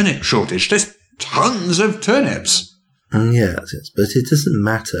a turnip shortage. There's tons of turnips. Yes, but it doesn't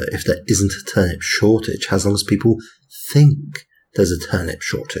matter if there isn't a turnip shortage as long as people think there's a turnip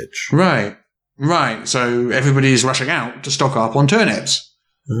shortage. Right. So everybody's rushing out to stock up on turnips.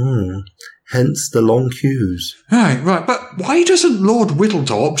 Hence the long queues. Right. But why doesn't Lord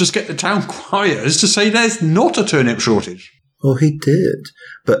Whittletop just get the town criers to say there's not a turnip shortage? Well, he did,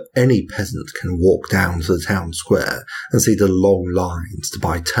 but any peasant can walk down to the town square and see the long lines to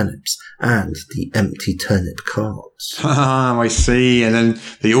buy turnips and the empty turnip carts. I see, and then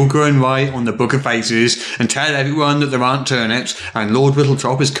they all go and write on the Book of Faces and tell everyone that there aren't turnips and Lord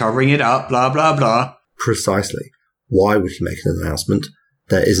Whittletop is covering it up, blah, blah, blah. Precisely. Why would he make an announcement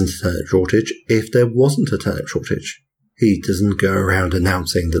there isn't a turnip shortage if there wasn't a turnip shortage? He doesn't go around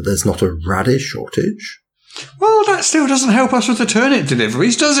announcing that there's not a radish shortage. Well, that still doesn't help us with the turnip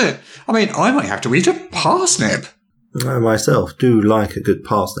deliveries, does it? I mean, I might have to eat a parsnip. I myself do like a good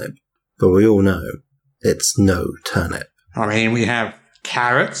parsnip, but we all know it's no turnip. I mean, we have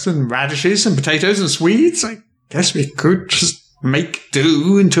carrots and radishes and potatoes and Swedes. I guess we could just make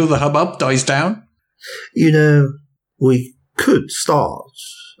do until the hubbub dies down. You know, we could start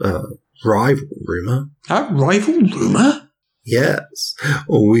a rival rumour. A rival rumour? Yes,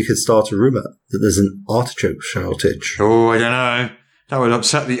 or we could start a rumour that there's an artichoke shortage. Oh, I don't know. That would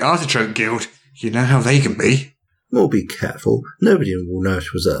upset the Artichoke Guild. You know how they can be. Well, be careful. Nobody will know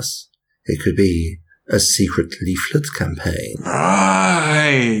it was us. It could be a secret leaflet campaign.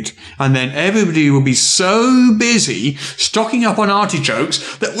 Right. And then everybody will be so busy stocking up on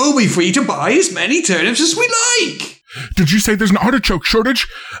artichokes that we'll be free to buy as many turnips as we like. Did you say there's an artichoke shortage?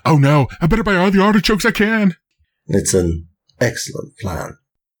 Oh no, I better buy all the artichokes I can. It's an excellent plan.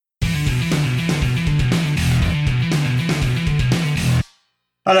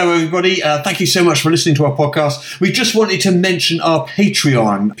 Hello, everybody. Thank you so much for listening to our podcast. We just wanted to mention our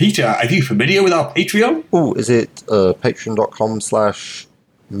Patreon. Peter, are you familiar with our Patreon? Oh, is it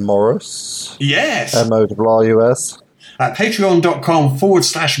patreon.com/Morris? Yes. MOWS. At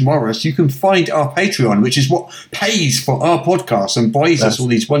patreon.com/Morris, you can find our Patreon, which is what pays for our podcast and buys us all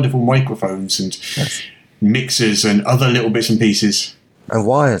these wonderful microphones and mixers and other little bits and pieces. And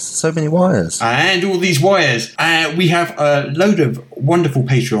wires. So many wires. And all these wires. We have a load of wonderful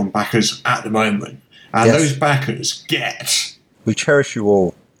Patreon backers at the moment. And those backers get... We cherish you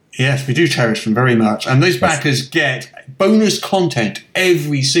all. Yes, we do cherish them very much. And those backers get bonus content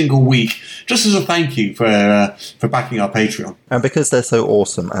every single week, just as a thank you for backing our Patreon. And because they're so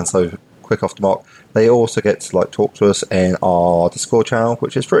awesome and so quick off the mark, they also get to talk to us in our Discord channel,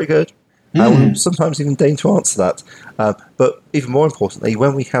 which is pretty good. We'll sometimes even deign to answer that. But even more importantly,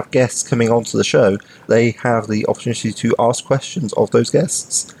 when we have guests coming onto the show, they have the opportunity to ask questions of those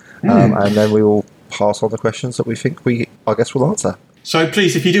guests. And then we will pass on the questions that we think our guests will answer. So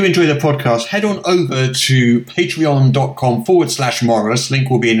please, if you do enjoy the podcast, head on over to patreon.com/Morris.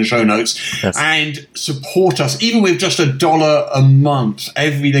 Link will be in the show notes. Yes. And support us, even with just $1 a month.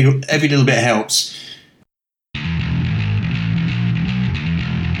 Every little bit helps.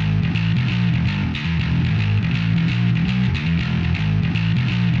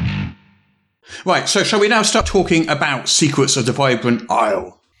 Right, so shall we now start talking about Secrets of the Vibrant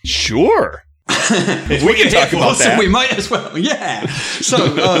Isle? Sure. We can talk about that. We might as well, yeah.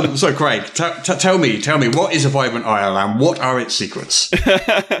 So Craig, tell me, what is a Vibrant Isle and what are its secrets?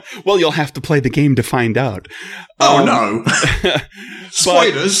 Well, you'll have to play the game to find out. Oh no!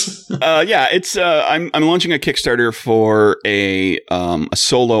 Spoilers. Yeah, it's. I'm launching a Kickstarter for a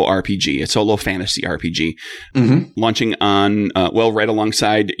solo RPG, a solo fantasy RPG, launching on right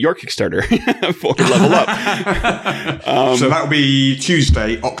alongside your Kickstarter for Level Up. So that will be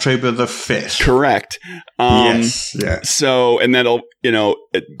Tuesday, October the 5th. Correct. Yes. Yeah. So, and that'll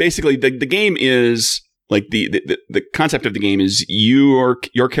basically the game is like the concept of the game is your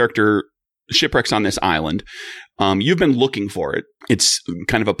character shipwrecks on this island. You've been looking for it. It's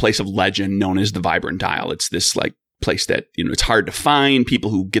kind of a place of legend known as the Vibrant Isle. It's this like place that, it's hard to find. People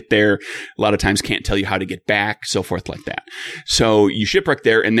who get there a lot of times can't tell you how to get back, so forth like that. So you shipwreck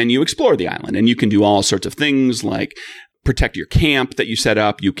there and then you explore the island and you can do all sorts of things like protect your camp that you set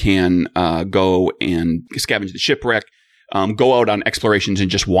up. You can go and scavenge the shipwreck. Go out on explorations and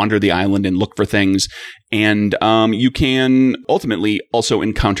just wander the island and look for things. And you can ultimately also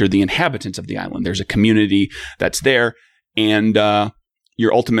encounter the inhabitants of the island. There's a community that's there. And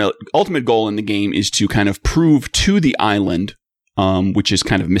your ultimate goal in the game is to kind of prove to the island, which is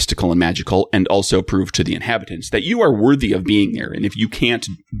kind of mystical and magical, and also prove to the inhabitants that you are worthy of being there. And if you can't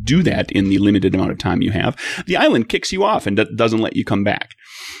do that in the limited amount of time you have, the island kicks you off and doesn't let you come back.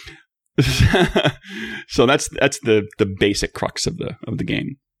 So that's the basic crux of the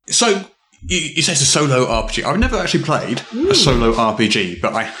game. So you say it's a solo RPG. I've never actually played a solo RPG,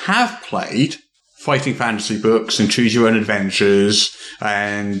 but I have played fighting fantasy books and choose your own adventures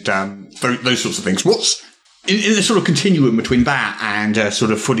and those sorts of things. What's in the sort of continuum between that and a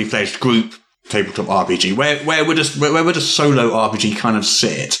sort of fully fledged group tabletop RPG? Where would a solo RPG kind of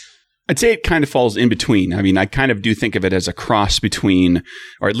sit? I'd say it kind of falls in between. I mean, I kind of do think of it as a cross between,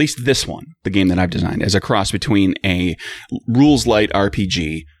 or at least this one, the game that I've designed, as a cross between a rules light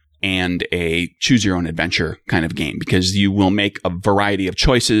RPG and a choose your own adventure kind of game, because you will make a variety of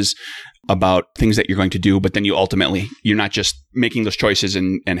choices about things that you're going to do, but then you're not just making those choices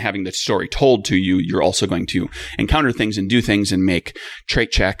and having the story told to you. You're also going to encounter things and do things and make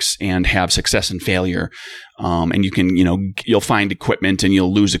trait checks and have success and failure. And you can, you'll find equipment and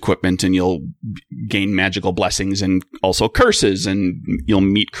you'll lose equipment and you'll gain magical blessings and also curses, and you'll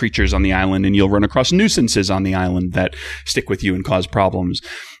meet creatures on the island and you'll run across nuisances on the island that stick with you and cause problems.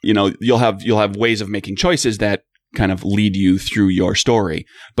 You'll have ways of making choices that kind of lead you through your story,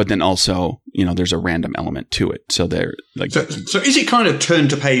 but then also, there's a random element to it. So they're like, so is it kind of turn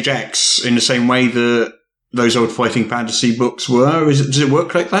to page X in the same way that those old fighting fantasy books were? Does it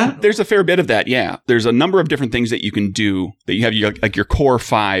work like that? There's a fair bit of that. Yeah. There's a number of different things that you can do that you have your core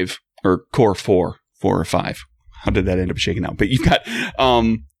 5 or core 4 or 5. How did that end up shaking out? But you've got,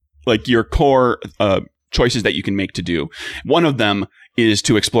 like your core, choices that you can make to do. One of them is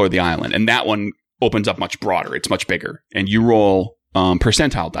to explore the island, and that one opens up much broader. It's much bigger, and you roll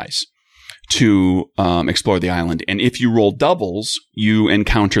percentile dice to explore the island. And if you roll doubles, you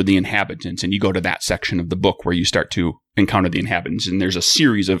encounter the inhabitants, and you go to that section of the book where you start to encounter the inhabitants. And there's a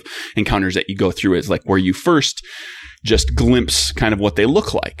series of encounters that you go through. It's like where you first just glimpse kind of what they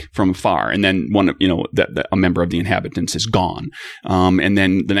look like from afar, and then a member of the inhabitants is gone. And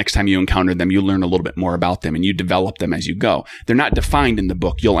then the next time you encounter them, you learn a little bit more about them, and you develop them as you go. They're not defined in the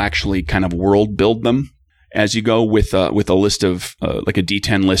book. You'll actually kind of world build them as you go with a list of like a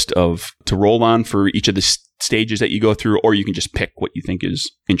D10 list to roll on for each of the stages that you go through, or you can just pick what you think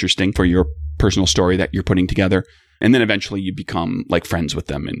is interesting for your personal story that you're putting together. And then eventually you become like friends with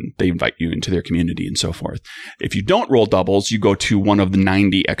them and they invite you into their community and so forth. If you don't roll doubles, you go to one of the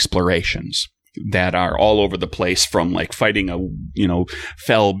 90 explorations that are all over the place, from like fighting a,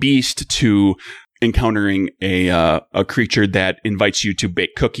 fell beast to encountering a creature that invites you to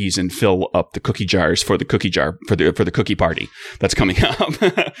bake cookies and fill up the cookie jars for the cookie party that's coming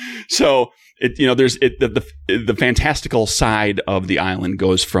up. So there's the fantastical side of the island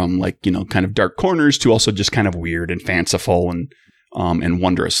goes from like, kind of dark corners to also just kind of weird and fanciful and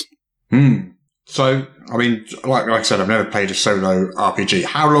wondrous. So, I mean, like I said, I've never played a solo RPG.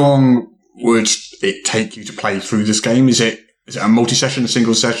 How long would it take you to play through this game? Is it a multi-session,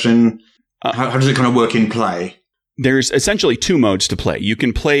 single session? How does it kind of work in play? There's essentially 2 modes to play. You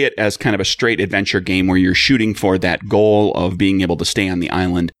can play it as kind of a straight adventure game where you're shooting for that goal of being able to stay on the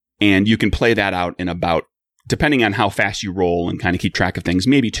island. And you can play that out in about, depending on how fast you roll and kind of keep track of things,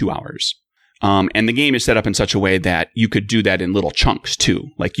 maybe 2 hours. And the game is set up in such a way that you could do that in little chunks too.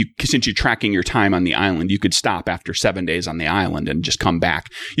 Like since you're tracking your time on the island, you could stop after 7 days on the island and just come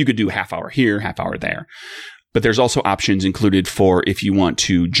back. You could do half hour here, half hour there. But there's also options included for if you want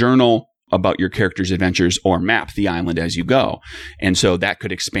to journal about your character's adventures or map the island as you go. And so that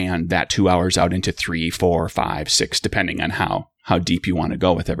could expand that 2 hours out into 3, 4, 5, 6, depending on how deep you want to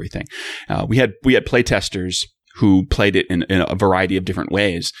go with everything. We had playtesters who played it in a variety of different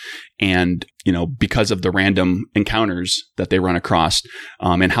ways. And, because of the random encounters that they run across,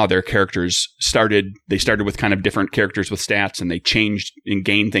 and how their characters they started with kind of different characters with stats, and they changed and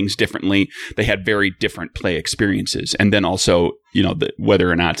gained things differently. They had very different play experiences. And then also,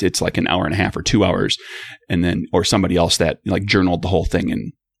 whether or not it's like an hour and a half or 2 hours, and then, or somebody else that like journaled the whole thing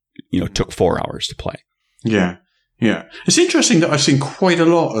and, took 4 hours to play. Yeah. Yeah. It's interesting that I've seen quite a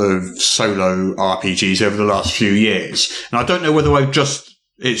lot of solo RPGs over the last few years. And I don't know whether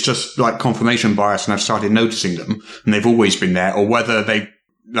it's just like confirmation bias and I've started noticing them and they've always been there, or whether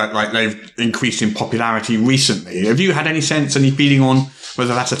they've increased in popularity recently. Have you had any feeling on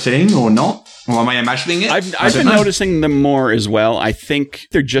whether that's a thing or not? Or am I imagining it? I've been noticing them more as well. I think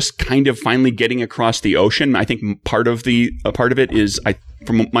they're just kind of finally getting across the ocean. I think part of it is,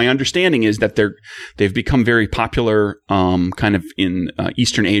 from my understanding, is that they've become very popular, kind of in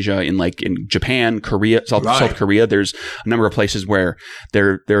Eastern Asia, in Japan, Korea, South Korea. There's a number of places where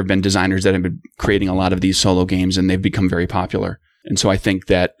there have been designers that have been creating a lot of these solo games, and they've become very popular. And so I think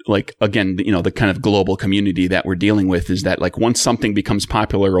that, again, the kind of global community that we're dealing with is that, once something becomes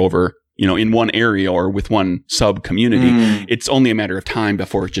popular over, in one area or with one sub community, it's only a matter of time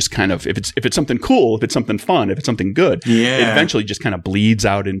before it just kind of, if it's something cool, if it's something fun, if it's something good, it eventually just kind of bleeds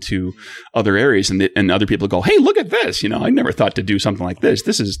out into other areas, and other people go, hey, look at this. I never thought to do something like this.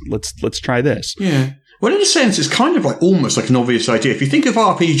 Let's try this. Yeah. Well, in a sense, it's kind of almost like an obvious idea. If you think of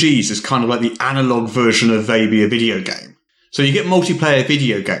RPGs as kind of like the analog version of maybe a video game. So you get multiplayer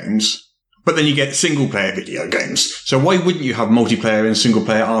video games, but then you get single-player video games. So why wouldn't you have multiplayer and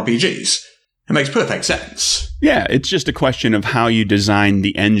single-player RPGs? It makes perfect sense. Yeah, it's just a question of how you design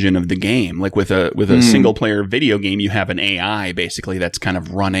the engine of the game. Like with a single-player video game, you have an AI, basically, that's kind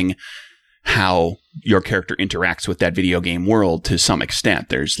of running how your character interacts with that video game world to some extent.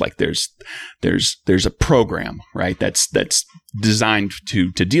 There's a program, right, that's designed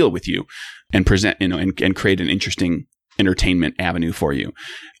to deal with you and present, and create an interesting entertainment avenue for you.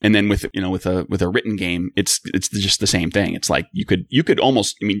 And then with a written game, it's just the same thing. It's like you could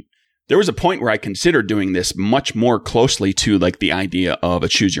almost, there was a point where I considered doing this much more closely to the idea of a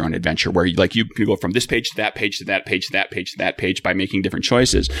choose your own adventure, where you can go from this page to that page to that page to that page to that page by making different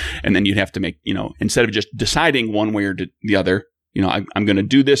choices. And then you'd have to make, instead of just deciding one way or the other, I'm going to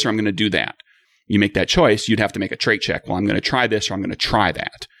do this or I'm going to do that. You make that choice, you'd have to make a trait check. Well, I'm going to try this or I'm going to try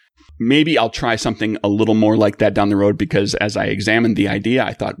that. Maybe I'll try something a little more like that down the road, because as I examined the idea,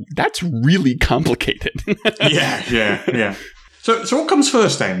 I thought, that's really complicated. Yeah. So what comes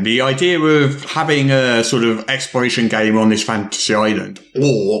first then? The idea of having a sort of exploration game on this fantasy island,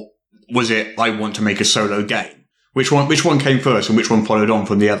 or was it, I want to make a solo game? Which one came first and which one followed on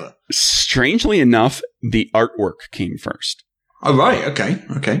from the other? Strangely enough, the artwork came first. Oh, right.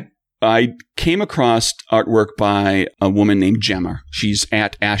 Okay. I came across artwork by a woman named Gemma. She's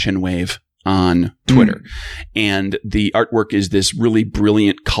at Ashenwave on Twitter. And the artwork is this really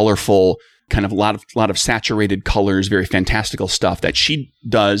brilliant, colorful, kind of lot of saturated colors, very fantastical stuff that she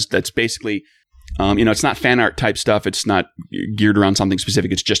does. That's basically, it's not fan art type stuff. It's not geared around something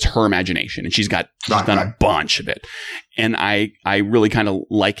specific. It's just her imagination. And she's done a bunch of it. And I really kind of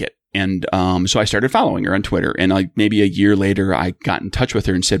like it. And so I started following her on Twitter. And maybe a year later, I got in touch with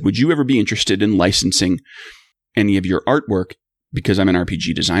her and said, would you ever be interested in licensing any of your artwork? Because I'm an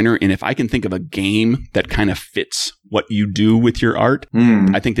RPG designer. And if I can think of a game that kind of fits what you do with your art,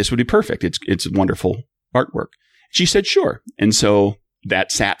 I think this would be perfect. It's wonderful artwork. She said, sure. And so that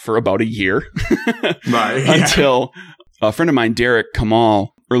sat for about a year until a friend of mine, Derek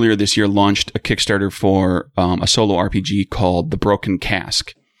Kamal, earlier this year launched a Kickstarter for a solo RPG called The Broken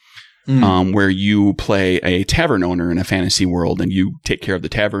Cask. Where you play a tavern owner in a fantasy world, and you take care of the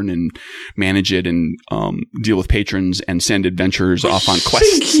tavern and manage it and deal with patrons and send adventurers off on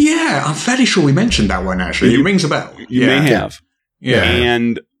quests. I'm fairly sure we mentioned that one, actually. It rings a bell. You may have. Yeah.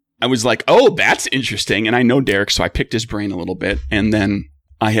 And I was like, oh, that's interesting. And I know Derek, so I picked his brain a little bit. And then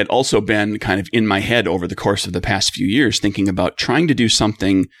I had also been kind of in my head over the course of the past few years thinking about trying to do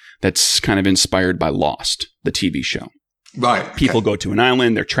something that's kind of inspired by Lost, the TV show. Right. Okay. People go to an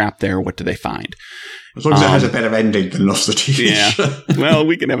island, they're trapped there. What do they find? As long as it has a better ending than Lost, the TV show. Well,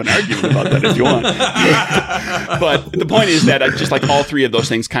 we can have an argument about that if you want. But the point is that I just like all three of those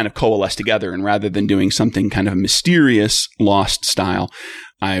things kind of coalesce together. And rather than doing something kind of mysterious Lost style,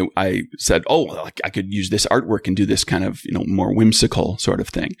 I said, oh, I could use this artwork and do this kind of, more whimsical sort of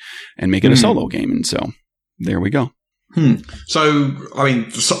thing and make it a solo game. And so there we go. So, I mean,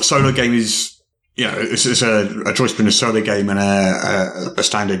 the solo game is, it's a choice between a solo game and a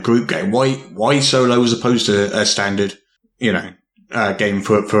standard group game. Why solo as opposed to a standard, game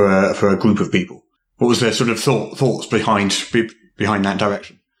for a group of people? What was their sort of thoughts behind that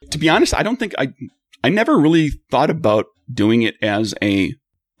direction? To be honest, I don't think I never really thought about doing it as a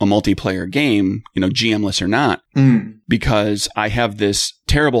multiplayer game, GM-less or not, because I have this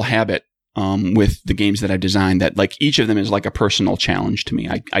terrible habit with the games that I designed that like each of them is like a personal challenge to me.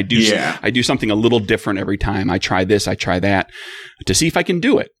 I do something a little different every time. I try this, I try that to see if I can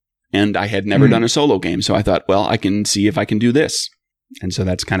do it. And I had never done a solo game. So I thought, well, I can see if I can do this. And so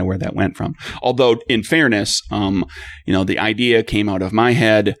that's kind of where that went from. Although in fairness, the idea came out of my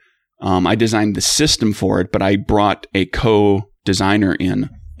head. I designed the system for it, but I brought a co-designer in,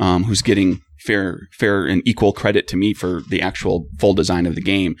 who's getting fair and equal credit to me for the actual full design of the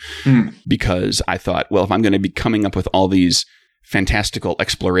game, because I thought, well, if I'm going to be coming up with all these fantastical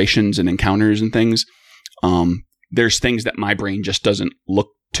explorations and encounters and things, there's things that my brain just doesn't look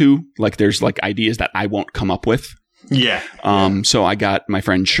to. Like there's like ideas that I won't come up with. Yeah. So I got my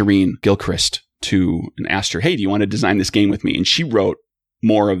friend Shireen Gilchrist and asked her, hey, do you want to design this game with me? And she wrote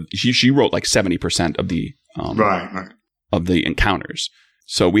she wrote like 70% of the of the encounters.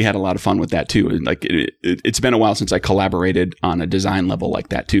 So we had a lot of fun with that too. And like it's been a while since I collaborated on a design level like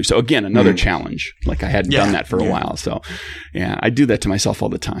that too. So again, another challenge. Like I hadn't done that for a while. So yeah, I do that to myself all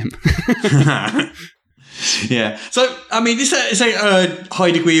the time. Yeah. So I mean, is a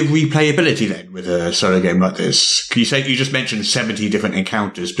high degree of replayability then with a solo game like this? You just mentioned 70 different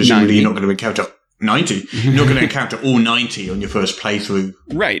encounters. Presumably, 90. You're not going to encounter 90. You're not going to encounter all 90 on your first playthrough,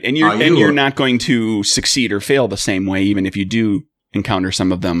 right? And you're not going to succeed or fail the same way, even if you do encounter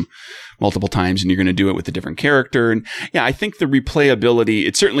some of them multiple times, and you're going to do it with a different character. And yeah, I think the replayability,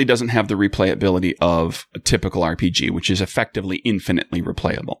 it certainly doesn't have the replayability of a typical RPG, which is effectively infinitely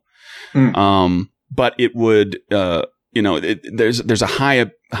replayable. But it would, there's a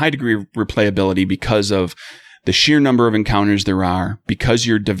high degree of replayability because of the sheer number of encounters there are, because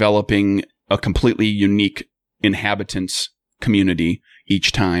you're developing a completely unique inhabitants community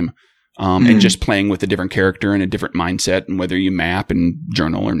each time. And just playing with a different character and a different mindset, and whether you map and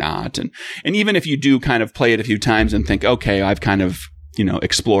journal or not. And even if you do kind of play it a few times and think, okay, I've kind of,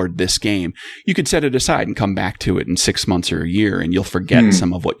 explored this game, you could set it aside and come back to it in 6 months or a year, and you'll forget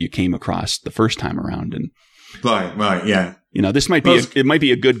some of what you came across the first time around. And right. Yeah. This might be it might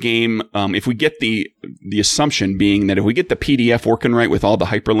be a good game if we get the assumption being that if we get the PDF working right with all the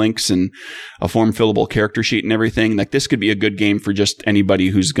hyperlinks and a form fillable character sheet and everything, like this could be a good game for just anybody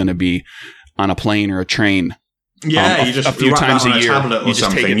who's going to be on a plane or a train. Yeah, you just a few times a year. You just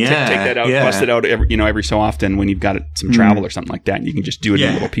take that out, bust it out every so often when you've got some travel or something like that, and you can just do it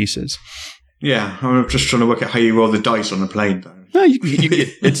in little pieces. Yeah, I'm just trying to work out how you roll the dice on the plane, though. No,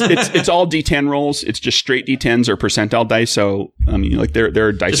 it's all D10 rolls. It's just straight D10s or percentile dice. So I mean, like there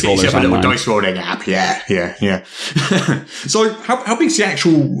are dice rollers online. You have a little dice rolling app. Yeah. So how big's the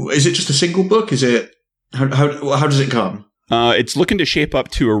actual? Is it just a single book? Is it how does it come? It's looking to shape up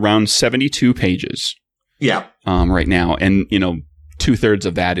to around 72 pages. Yeah. Right now, and 2/3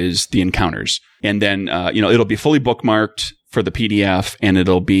 of that is the encounters, and then it'll be fully bookmarked for the PDF, and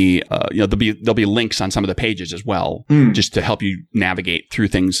it'll be there'll be links on some of the pages as well, just to help you navigate through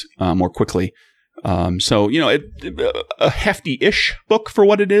things more quickly. So a hefty-ish book for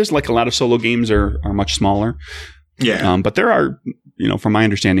what it is. Like a lot of solo games are much smaller. Yeah. But there are from my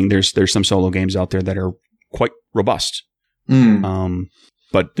understanding, there's some solo games out there that are quite robust.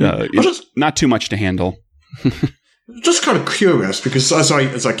 But it's not too much to handle. Just kind of curious, because as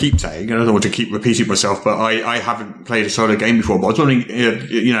I keep saying, and I don't want to keep repeating myself, but I haven't played a solo game before. But I was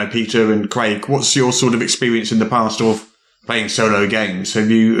wondering, Peter and Craig, what's your sort of experience in the past of playing solo games? Have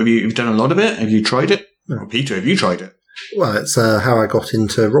you done a lot of it? Have you tried it? Or Peter, have you tried it? Well, it's how I got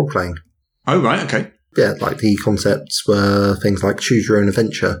into role playing. Oh, right, okay. Yeah, like the concepts were things like Choose Your Own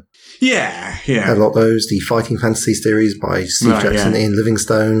Adventure. Yeah. I had a lot of those. The Fighting Fantasy series by Steve Jackson and Ian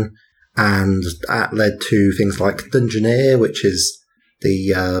Livingstone. And that led to things like Dungeoneer, which is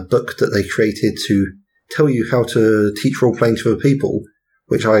the book that they created to tell you how to teach role-playing to other people,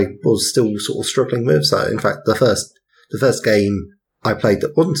 which I was still sort of struggling with. So, in fact, the first game I played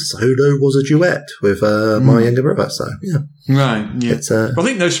that wasn't a solo was a duet with my younger brother. So, yeah. Right, yeah. I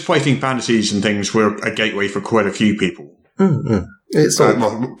think those fighting fantasies and things were a gateway for quite a few people. Mm-hmm. It's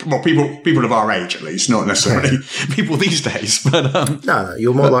people of our age, at least, not necessarily people these days. But no,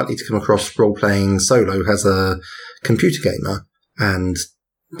 you're more likely to come across role-playing solo as a computer gamer. And,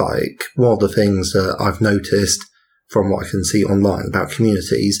 like, one of the things that I've noticed from what I can see online about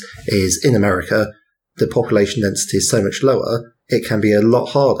communities is in America, the population density is so much lower, it can be a lot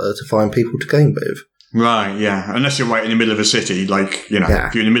harder to find people to game with. Right, yeah. Unless you're right in the middle of a city, like, if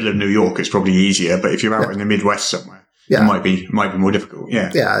you're in the middle of New York, it's probably easier. But if you're out in the Midwest somewhere, it might be more difficult,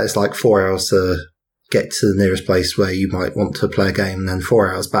 yeah. Yeah, it's like 4 hours to get to the nearest place where you might want to play a game and then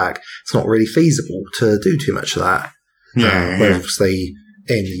 4 hours back. It's not really feasible to do too much of that. Whereas obviously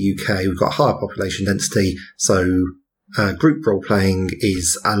in the UK, we've got higher population density, so group role-playing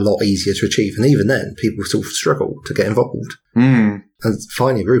is a lot easier to achieve. And even then, people still struggle to get involved. Mm. And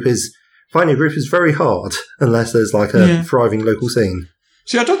finding a group is very hard unless there's like a thriving local scene.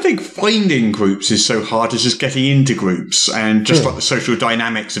 See, I don't think finding groups is so hard as just getting into groups and just like the social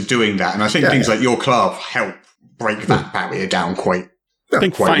dynamics of doing that. And I think things like your club help break that barrier down quite I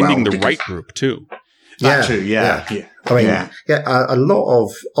think quite finding well, the right group, too. That too, yeah. I mean, a lot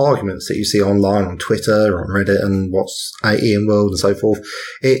of arguments that you see online on Twitter or on Reddit and what's Ian World and so forth,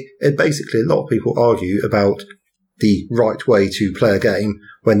 it basically, a lot of people argue about the right way to play a game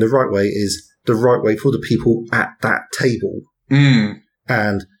when the right way is the right way for the people at that table. Mm.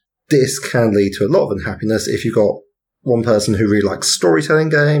 And this can lead to a lot of unhappiness if you've got one person who really likes storytelling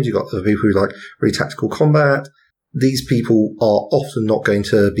games, you've got other people who like really tactical combat. These people are often not going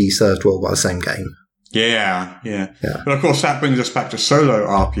to be served well by the same game. Yeah. But of course, that brings us back to solo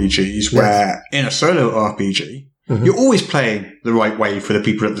RPGs, where in a solo RPG, you're always playing the right way for the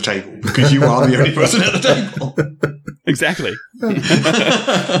people at the table because you are the only person at the table. Exactly.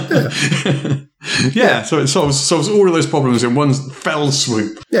 So it solves all of those problems in one fell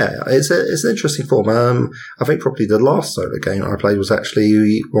swoop. Yeah, it's an interesting form. I think probably the last solo game I played was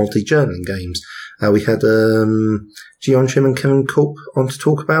actually one of the journaling games. We had Gion Chim and Kevin Culp on to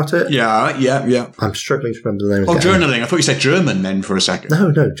talk about it. Yeah. I'm struggling to remember the name of the game. Journaling. I thought you said German then for a second.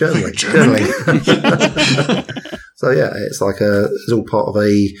 No, journaling. Journaling. So yeah, it's like it's all part of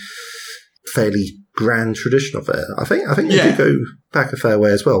a fairly grand tradition of it. I think they do go back a fair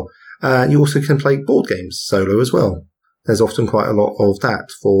way as well. You also can play board games solo as well. There's often quite a lot of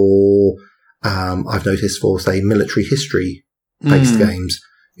that for, I've noticed for, say, military history-based games.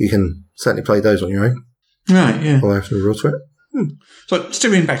 You can certainly play those on your own. Right, yeah. Or after the rules for it. So,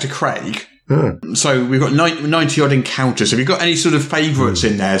 steering back to Craig. So, we've got 90-odd encounters. Have you got any sort of favourites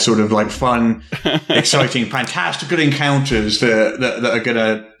in there? Sort of like fun, exciting, fantastic good encounters that are going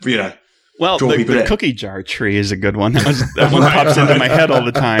to, Well, the cookie jar tree is a good one. That one pops into my head all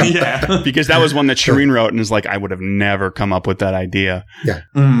the time. Yeah. Because that was one that Shireen wrote and is like, I would have never come up with that idea. Yeah.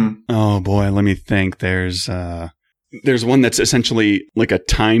 Oh, boy. Let me think. There's one that's essentially like a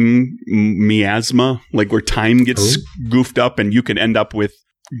time miasma, like where time gets goofed up and you can end up with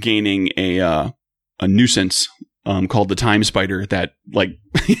gaining a nuisance called the time spider that, like,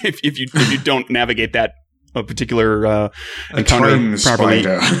 if you don't navigate that a particular encounter properly,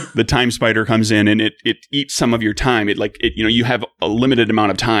 the time spider comes in and it eats some of your time. You have a limited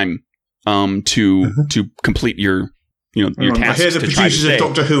amount of time to complete your your tasks. I hear the producers of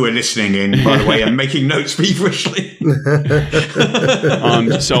Doctor Who are listening in, by the way, and making notes feverishly.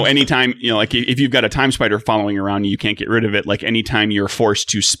 So anytime, like if you've got a time spider following around you can't get rid of it. Like anytime you're forced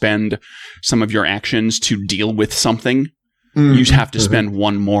to spend some of your actions to deal with something, you have to spend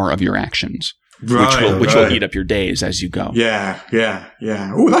one more of your actions. Which will eat up your days as you go. Yeah.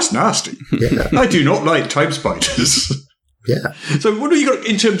 Oh, that's nasty. Yeah. I do not like time spiders. Yeah. So what do you got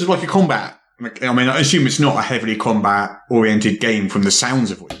in terms of like a combat? I mean, I assume it's not a heavily combat-oriented game from the sounds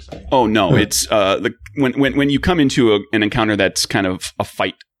of what you're saying. Oh, no. It's when you come into an encounter that's kind of a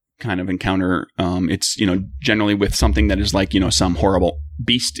fight kind of encounter, it's, generally with something that is like, some horrible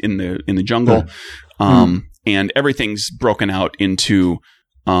beast in the jungle. And everything's broken out into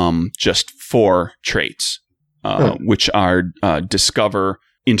just 4 traits, which are discover,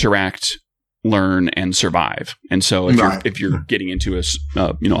 interact, learn, and survive. And so if you're getting into a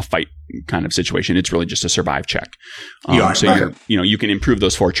fight kind of situation, it's really just a survive check. You can improve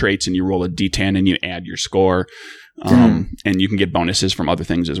those 4 traits and you roll a D10 and you add your score, and you can get bonuses from other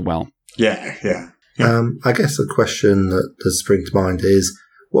things as well. Yeah. I guess a question that does spring to mind is,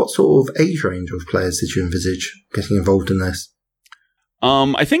 what sort of age range of players did you envisage getting involved in this?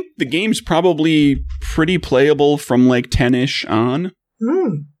 I think the game's probably pretty playable from like 10-ish on,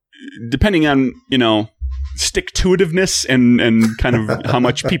 depending on, stick-to-itiveness and kind of how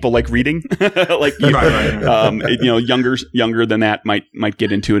much people like reading. Like, younger than that might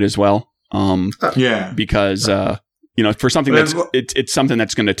get into it as well. Because for something that's it's something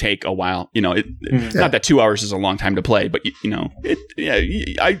that's going to take a while. Not that 2 hours is a long time to play, but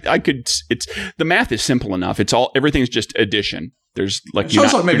I could. It's the math is simple enough. Everything's just addition. There's like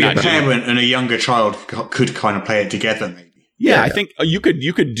sounds like maybe a parent and a younger child could kind of play it together. Maybe. Yeah, I think you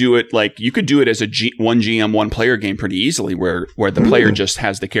could do it like you could do it as a one GM, one player game pretty easily, where the player just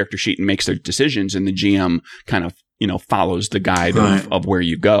has the character sheet and makes their decisions, and the GM kind of follows the guide of where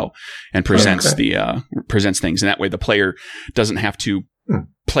you go and presents presents things, and that way the player doesn't have to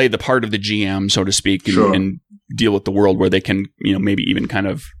play the part of the GM, so to speak, and deal with the world, where they can maybe even kind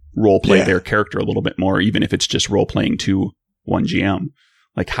of role play their character a little bit more, even if it's just role playing to one GM.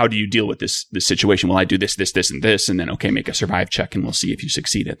 Like, how do you deal with this situation? Well, I do this, and this, and then, okay, make a survive check, and we'll see if you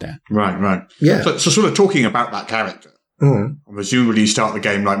succeed at that. Right. Yeah. So sort of talking about that character, presumably you start the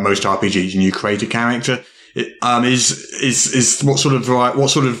game like most RPGs, and you create a character. Is what sort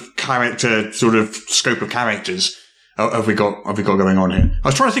of character, sort of scope of characters have we got going on here? I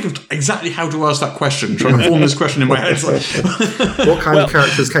was trying to think of exactly how to ask that question, trying to form this question in my head. What kind of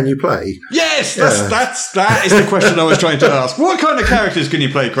characters can you play? Yes, that is the question I was trying to ask. What kind of characters can you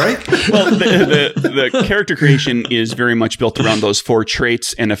play, Craig? Well, the character creation is very much built around those 4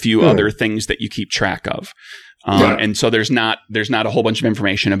 traits and a few other things that you keep track of. And so there's not a whole bunch of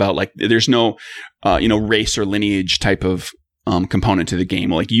information about, like, there's no, race or lineage type of component to the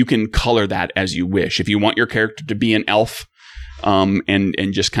game. Like, you can color that as you wish. If you want your character to be an elf,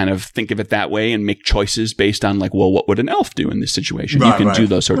 and just kind of think of it that way and make choices based on, like, well, what would an elf do in this situation? You can do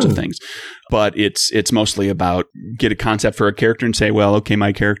those sorts of things. But it's mostly about get a concept for a character and say, well, okay,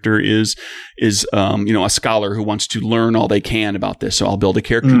 my character is a scholar who wants to learn all they can about this. So I'll build a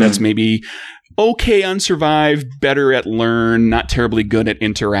character that's maybe okay on survive, better at learn, not terribly good at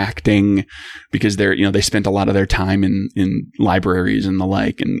interacting, because they spent a lot of their time in libraries and the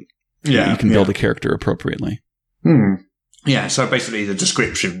like, and you can build a character appropriately. Yeah, so basically the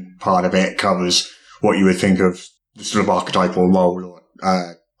description part of it covers what you would think of the sort of archetypal role,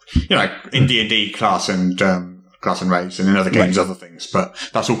 in D&D class and race, and in other games other things, but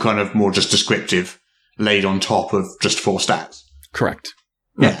that's all kind of more just descriptive, laid on top of just 4 stats. Correct.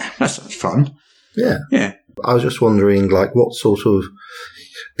 Yeah, that sounds fun. Yeah. I was just wondering, like, what sort of...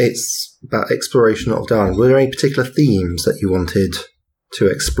 It's about exploration of Darwin. Were there any particular themes that you wanted to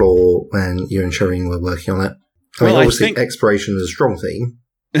explore when you and Shireen were working on it? I mean, obviously, exploration is a strong theme.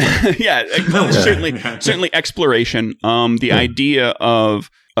 Certainly exploration. The idea of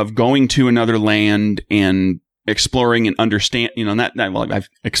going to another land and exploring and understand,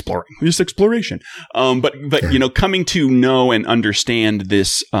 exploring, just exploration. But coming to know and understand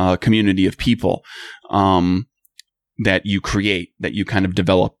this community of people that you create, that you kind of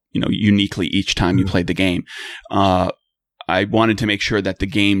develop, uniquely each time you play the game. I wanted to make sure that the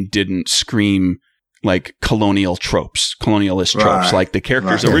game didn't scream like colonialist tropes. Like the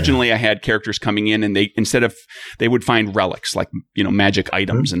characters originally, I had characters coming in, and they would find relics, like, magic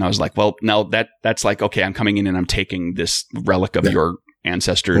items. And I was like, well, now that's like, okay, I'm coming in and I'm taking this relic of your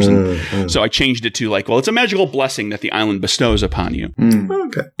ancestors. And so I changed it to like, well, it's a magical blessing that the island bestows upon you.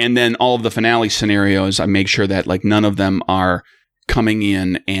 Okay. And then all of the finale scenarios, I make sure that, like, none of them are coming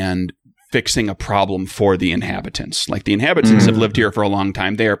in and fixing a problem for the inhabitants. Like, the inhabitants have lived here for a long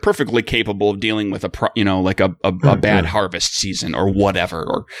time. They are perfectly capable of dealing with a bad harvest season or whatever,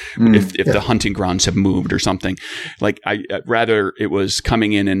 or if the hunting grounds have moved or something. Like, I rather it was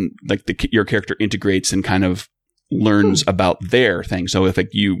coming in and, like, your character integrates and kind of learns about their thing. So if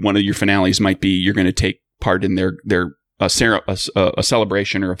one of your finales might be you're going to take part in a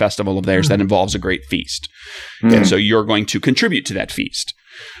celebration or a festival of theirs that involves a great feast, and so you're going to contribute to that feast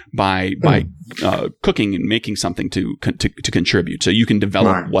by cooking and making something to contribute. So you can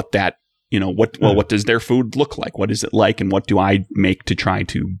develop what that, what does their food look like? What is it like? And what do I make to try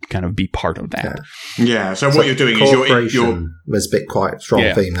to kind of be part of that? Yeah. So what you're doing is you're was a bit quite strong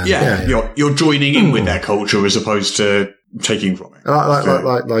theme there. You're joining in with their culture as opposed to taking from it.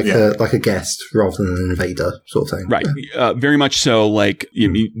 Like a guest rather than an invader sort of thing. Right. Very much so. Like,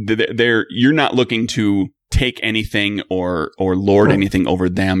 you're not looking to take anything or lord anything over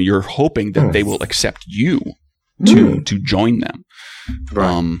them. You're hoping that they will accept you to join them,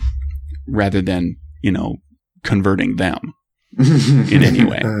 rather than converting them in any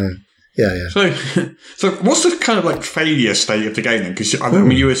way. So what's the kind of like failure state of the game then? Because I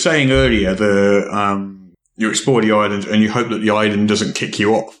mean, you were saying earlier you explore the island and you hope that the island doesn't kick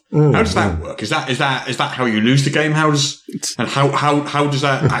you off. How does that work? Is that how you lose the game? How does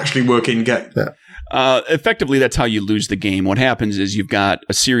that actually work in game? Effectively, that's how you lose the game. What happens is you've got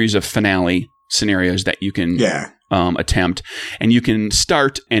a series of finale scenarios that you can attempt, and you can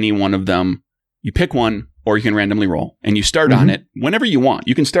start any one of them. You pick one, or you can randomly roll, and you start on it whenever you want.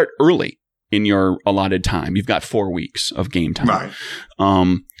 You can start early in your allotted time. You've got 4 weeks of game time.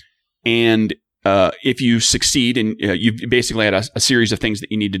 Right. And if you succeed, and you've basically had a series of things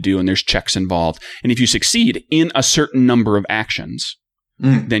that you need to do, and there's checks involved. And if you succeed in a certain number of actions,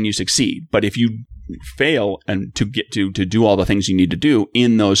 then you succeed. But if you fail and to get to do all the things you need to do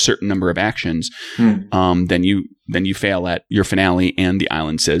in those certain number of actions, then you fail at your finale, and the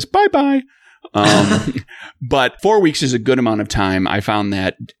island says bye-bye. But 4 weeks is a good amount of time. I found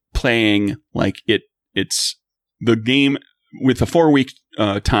that playing it's the game with a 4 week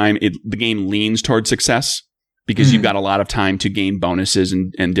time, the game leans towards success because you've got a lot of time to gain bonuses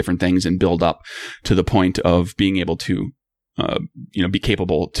and different things and build up to the point of being able to be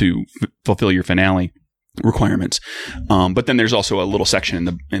capable to fulfill your finale requirements. But then there's also a little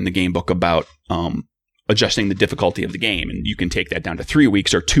section in the game book about adjusting the difficulty of the game, and you can take that down to 3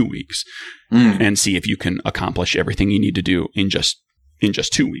 weeks or 2 weeks and see if you can accomplish everything you need to do in just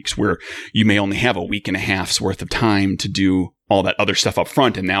 2 weeks, where you may only have a week and a half's worth of time to do all that other stuff up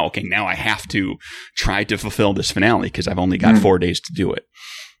front. And now I have to try to fulfill this finale because I've only got 4 days to do it.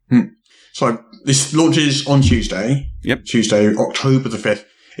 So this launches on Tuesday. Yep. Tuesday, October the 5th.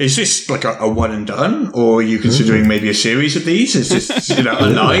 Is this like a one and done, or are you considering maybe a series of these? Is this a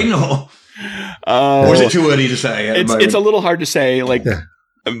line, or is it too early to say? It's a little hard to say.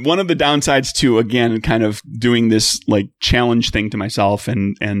 One of the downsides to, again, kind of doing this like challenge thing to myself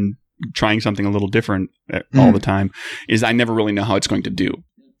and trying something a little different all the time is I never really know how it's going to do.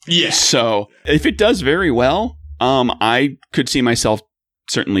 Yeah. So if it does very well, I could see myself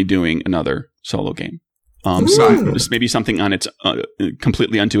certainly doing another solo game. So maybe something on its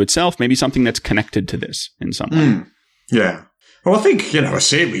completely unto itself, maybe something that's connected to this in some way. Yeah. Well, I think, a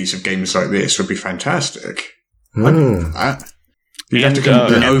series of games like this would be fantastic. I'd do that. You'd have to come up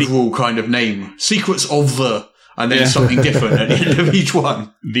with an overall kind of name. Secrets of the, and then something different at the end of each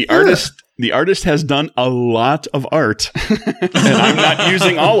one. The artist has done a lot of art, and I'm not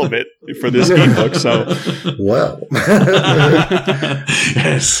using all of it for this game book. So, well,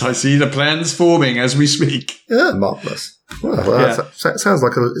 yes, I see the plans forming as we speak. Yeah, marvelous. Well, that sounds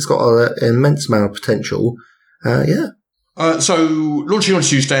like it's got an immense amount of potential. So launching on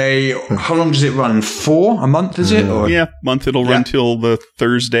Tuesday, how long does it run? A month, is it? Or? Yeah, month. It'll run till the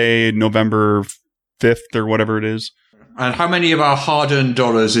Thursday, November 5th or whatever it is. And how many of our hard-earned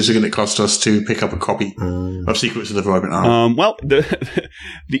dollars is it going to cost us to pick up a copy of Secrets of the Vibrant Isle? Well,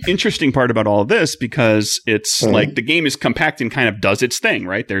 the interesting part about all of this, because it's like the game is compact and kind of does its thing,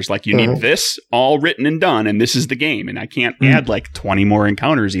 right? There's you need this all written and done, and this is the game. And I can't add 20 more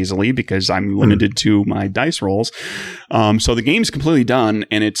encounters easily because I'm limited to my dice rolls. So the game's completely done,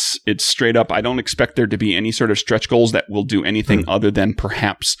 and it's straight up. I don't expect there to be any sort of stretch goals that will do anything other than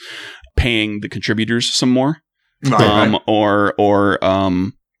perhaps paying the contributors some more. Or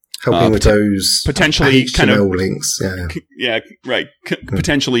helping with those potentially HTML kind of links,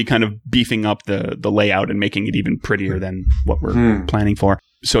 potentially kind of beefing up the layout and making it even prettier than what we're planning for.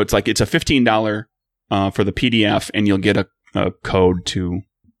 So it's it's a $15 for the PDF, and you'll get a code to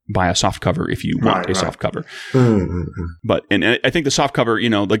buy a soft cover if you want a soft cover. But and I think the soft cover,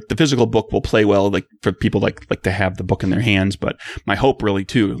 the physical book will play well, for people like to have the book in their hands. But my hope really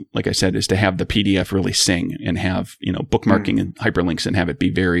too, like I said, is to have the PDF really sing and have bookmarking and hyperlinks and have it be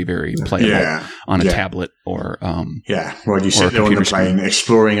very, very playable on a tablet or Well, you sit there on the plane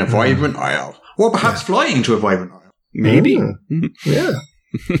exploring a vibrant isle, or perhaps flying to a vibrant isle. Maybe, or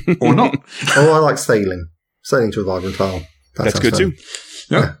not. I like sailing to a vibrant isle. That's good too.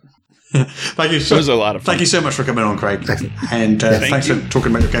 Yeah. Thank you. Those are a lot of fun. Thank you so much for coming on, Craig. Excellent. And thanks for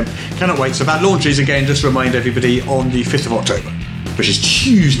talking about your game. Cannot wait. So that launches again, just to remind everybody, on the 5th of October, which is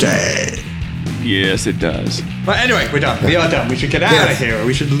Tuesday. Yes, it does. But anyway, we're done. We are done. We should get out of here.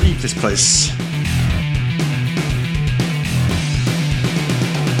 We should leave this place.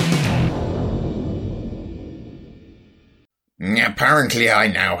 Apparently, I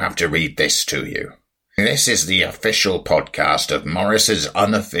now have to read this to you. This is the official podcast of Morris's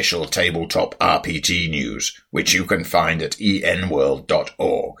unofficial tabletop RPG news, which you can find at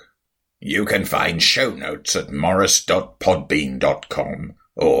enworld.org. You can find show notes at morris.podbean.com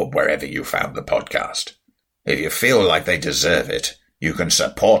or wherever you found the podcast. If you feel like they deserve it, you can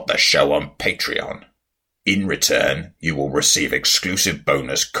support the show on Patreon. In return, you will receive exclusive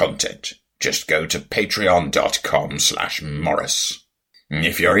bonus content, Just go to patreon.com/Morris.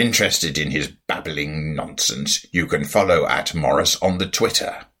 If you're interested in his babbling nonsense, you can follow @Morris on the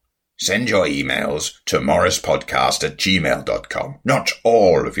Twitter. Send your emails to morrispodcast@gmail.com. Not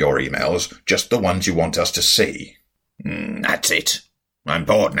all of your emails, just the ones you want us to see. That's it. I'm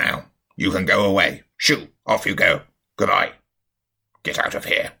bored now. You can go away. Shoo, off you go. Goodbye. Get out of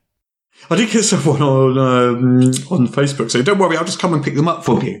here. I did get someone on Facebook saying, don't worry, I'll just come and pick them up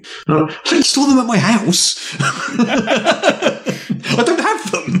for you. I don't store them at my house. I don't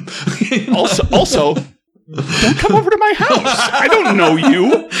have them. Also, don't come over to my house. I don't know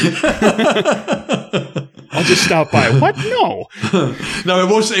you. I'll just stop by. What? No. No,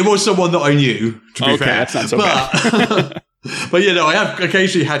 it was someone that I knew, to be fair. That's not so bad. But, you know, I have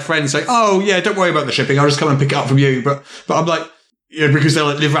occasionally had friends say, oh, yeah, don't worry about the shipping. I'll just come and pick it up from you. But I'm like, yeah, because they'll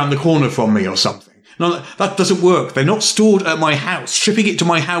live around the corner from me or something. And I'm like, that doesn't work. They're not stored at my house. Shipping it to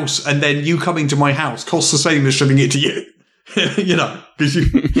my house and then you coming to my house costs the same as shipping it to you. You know, because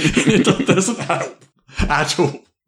it doesn't help at all.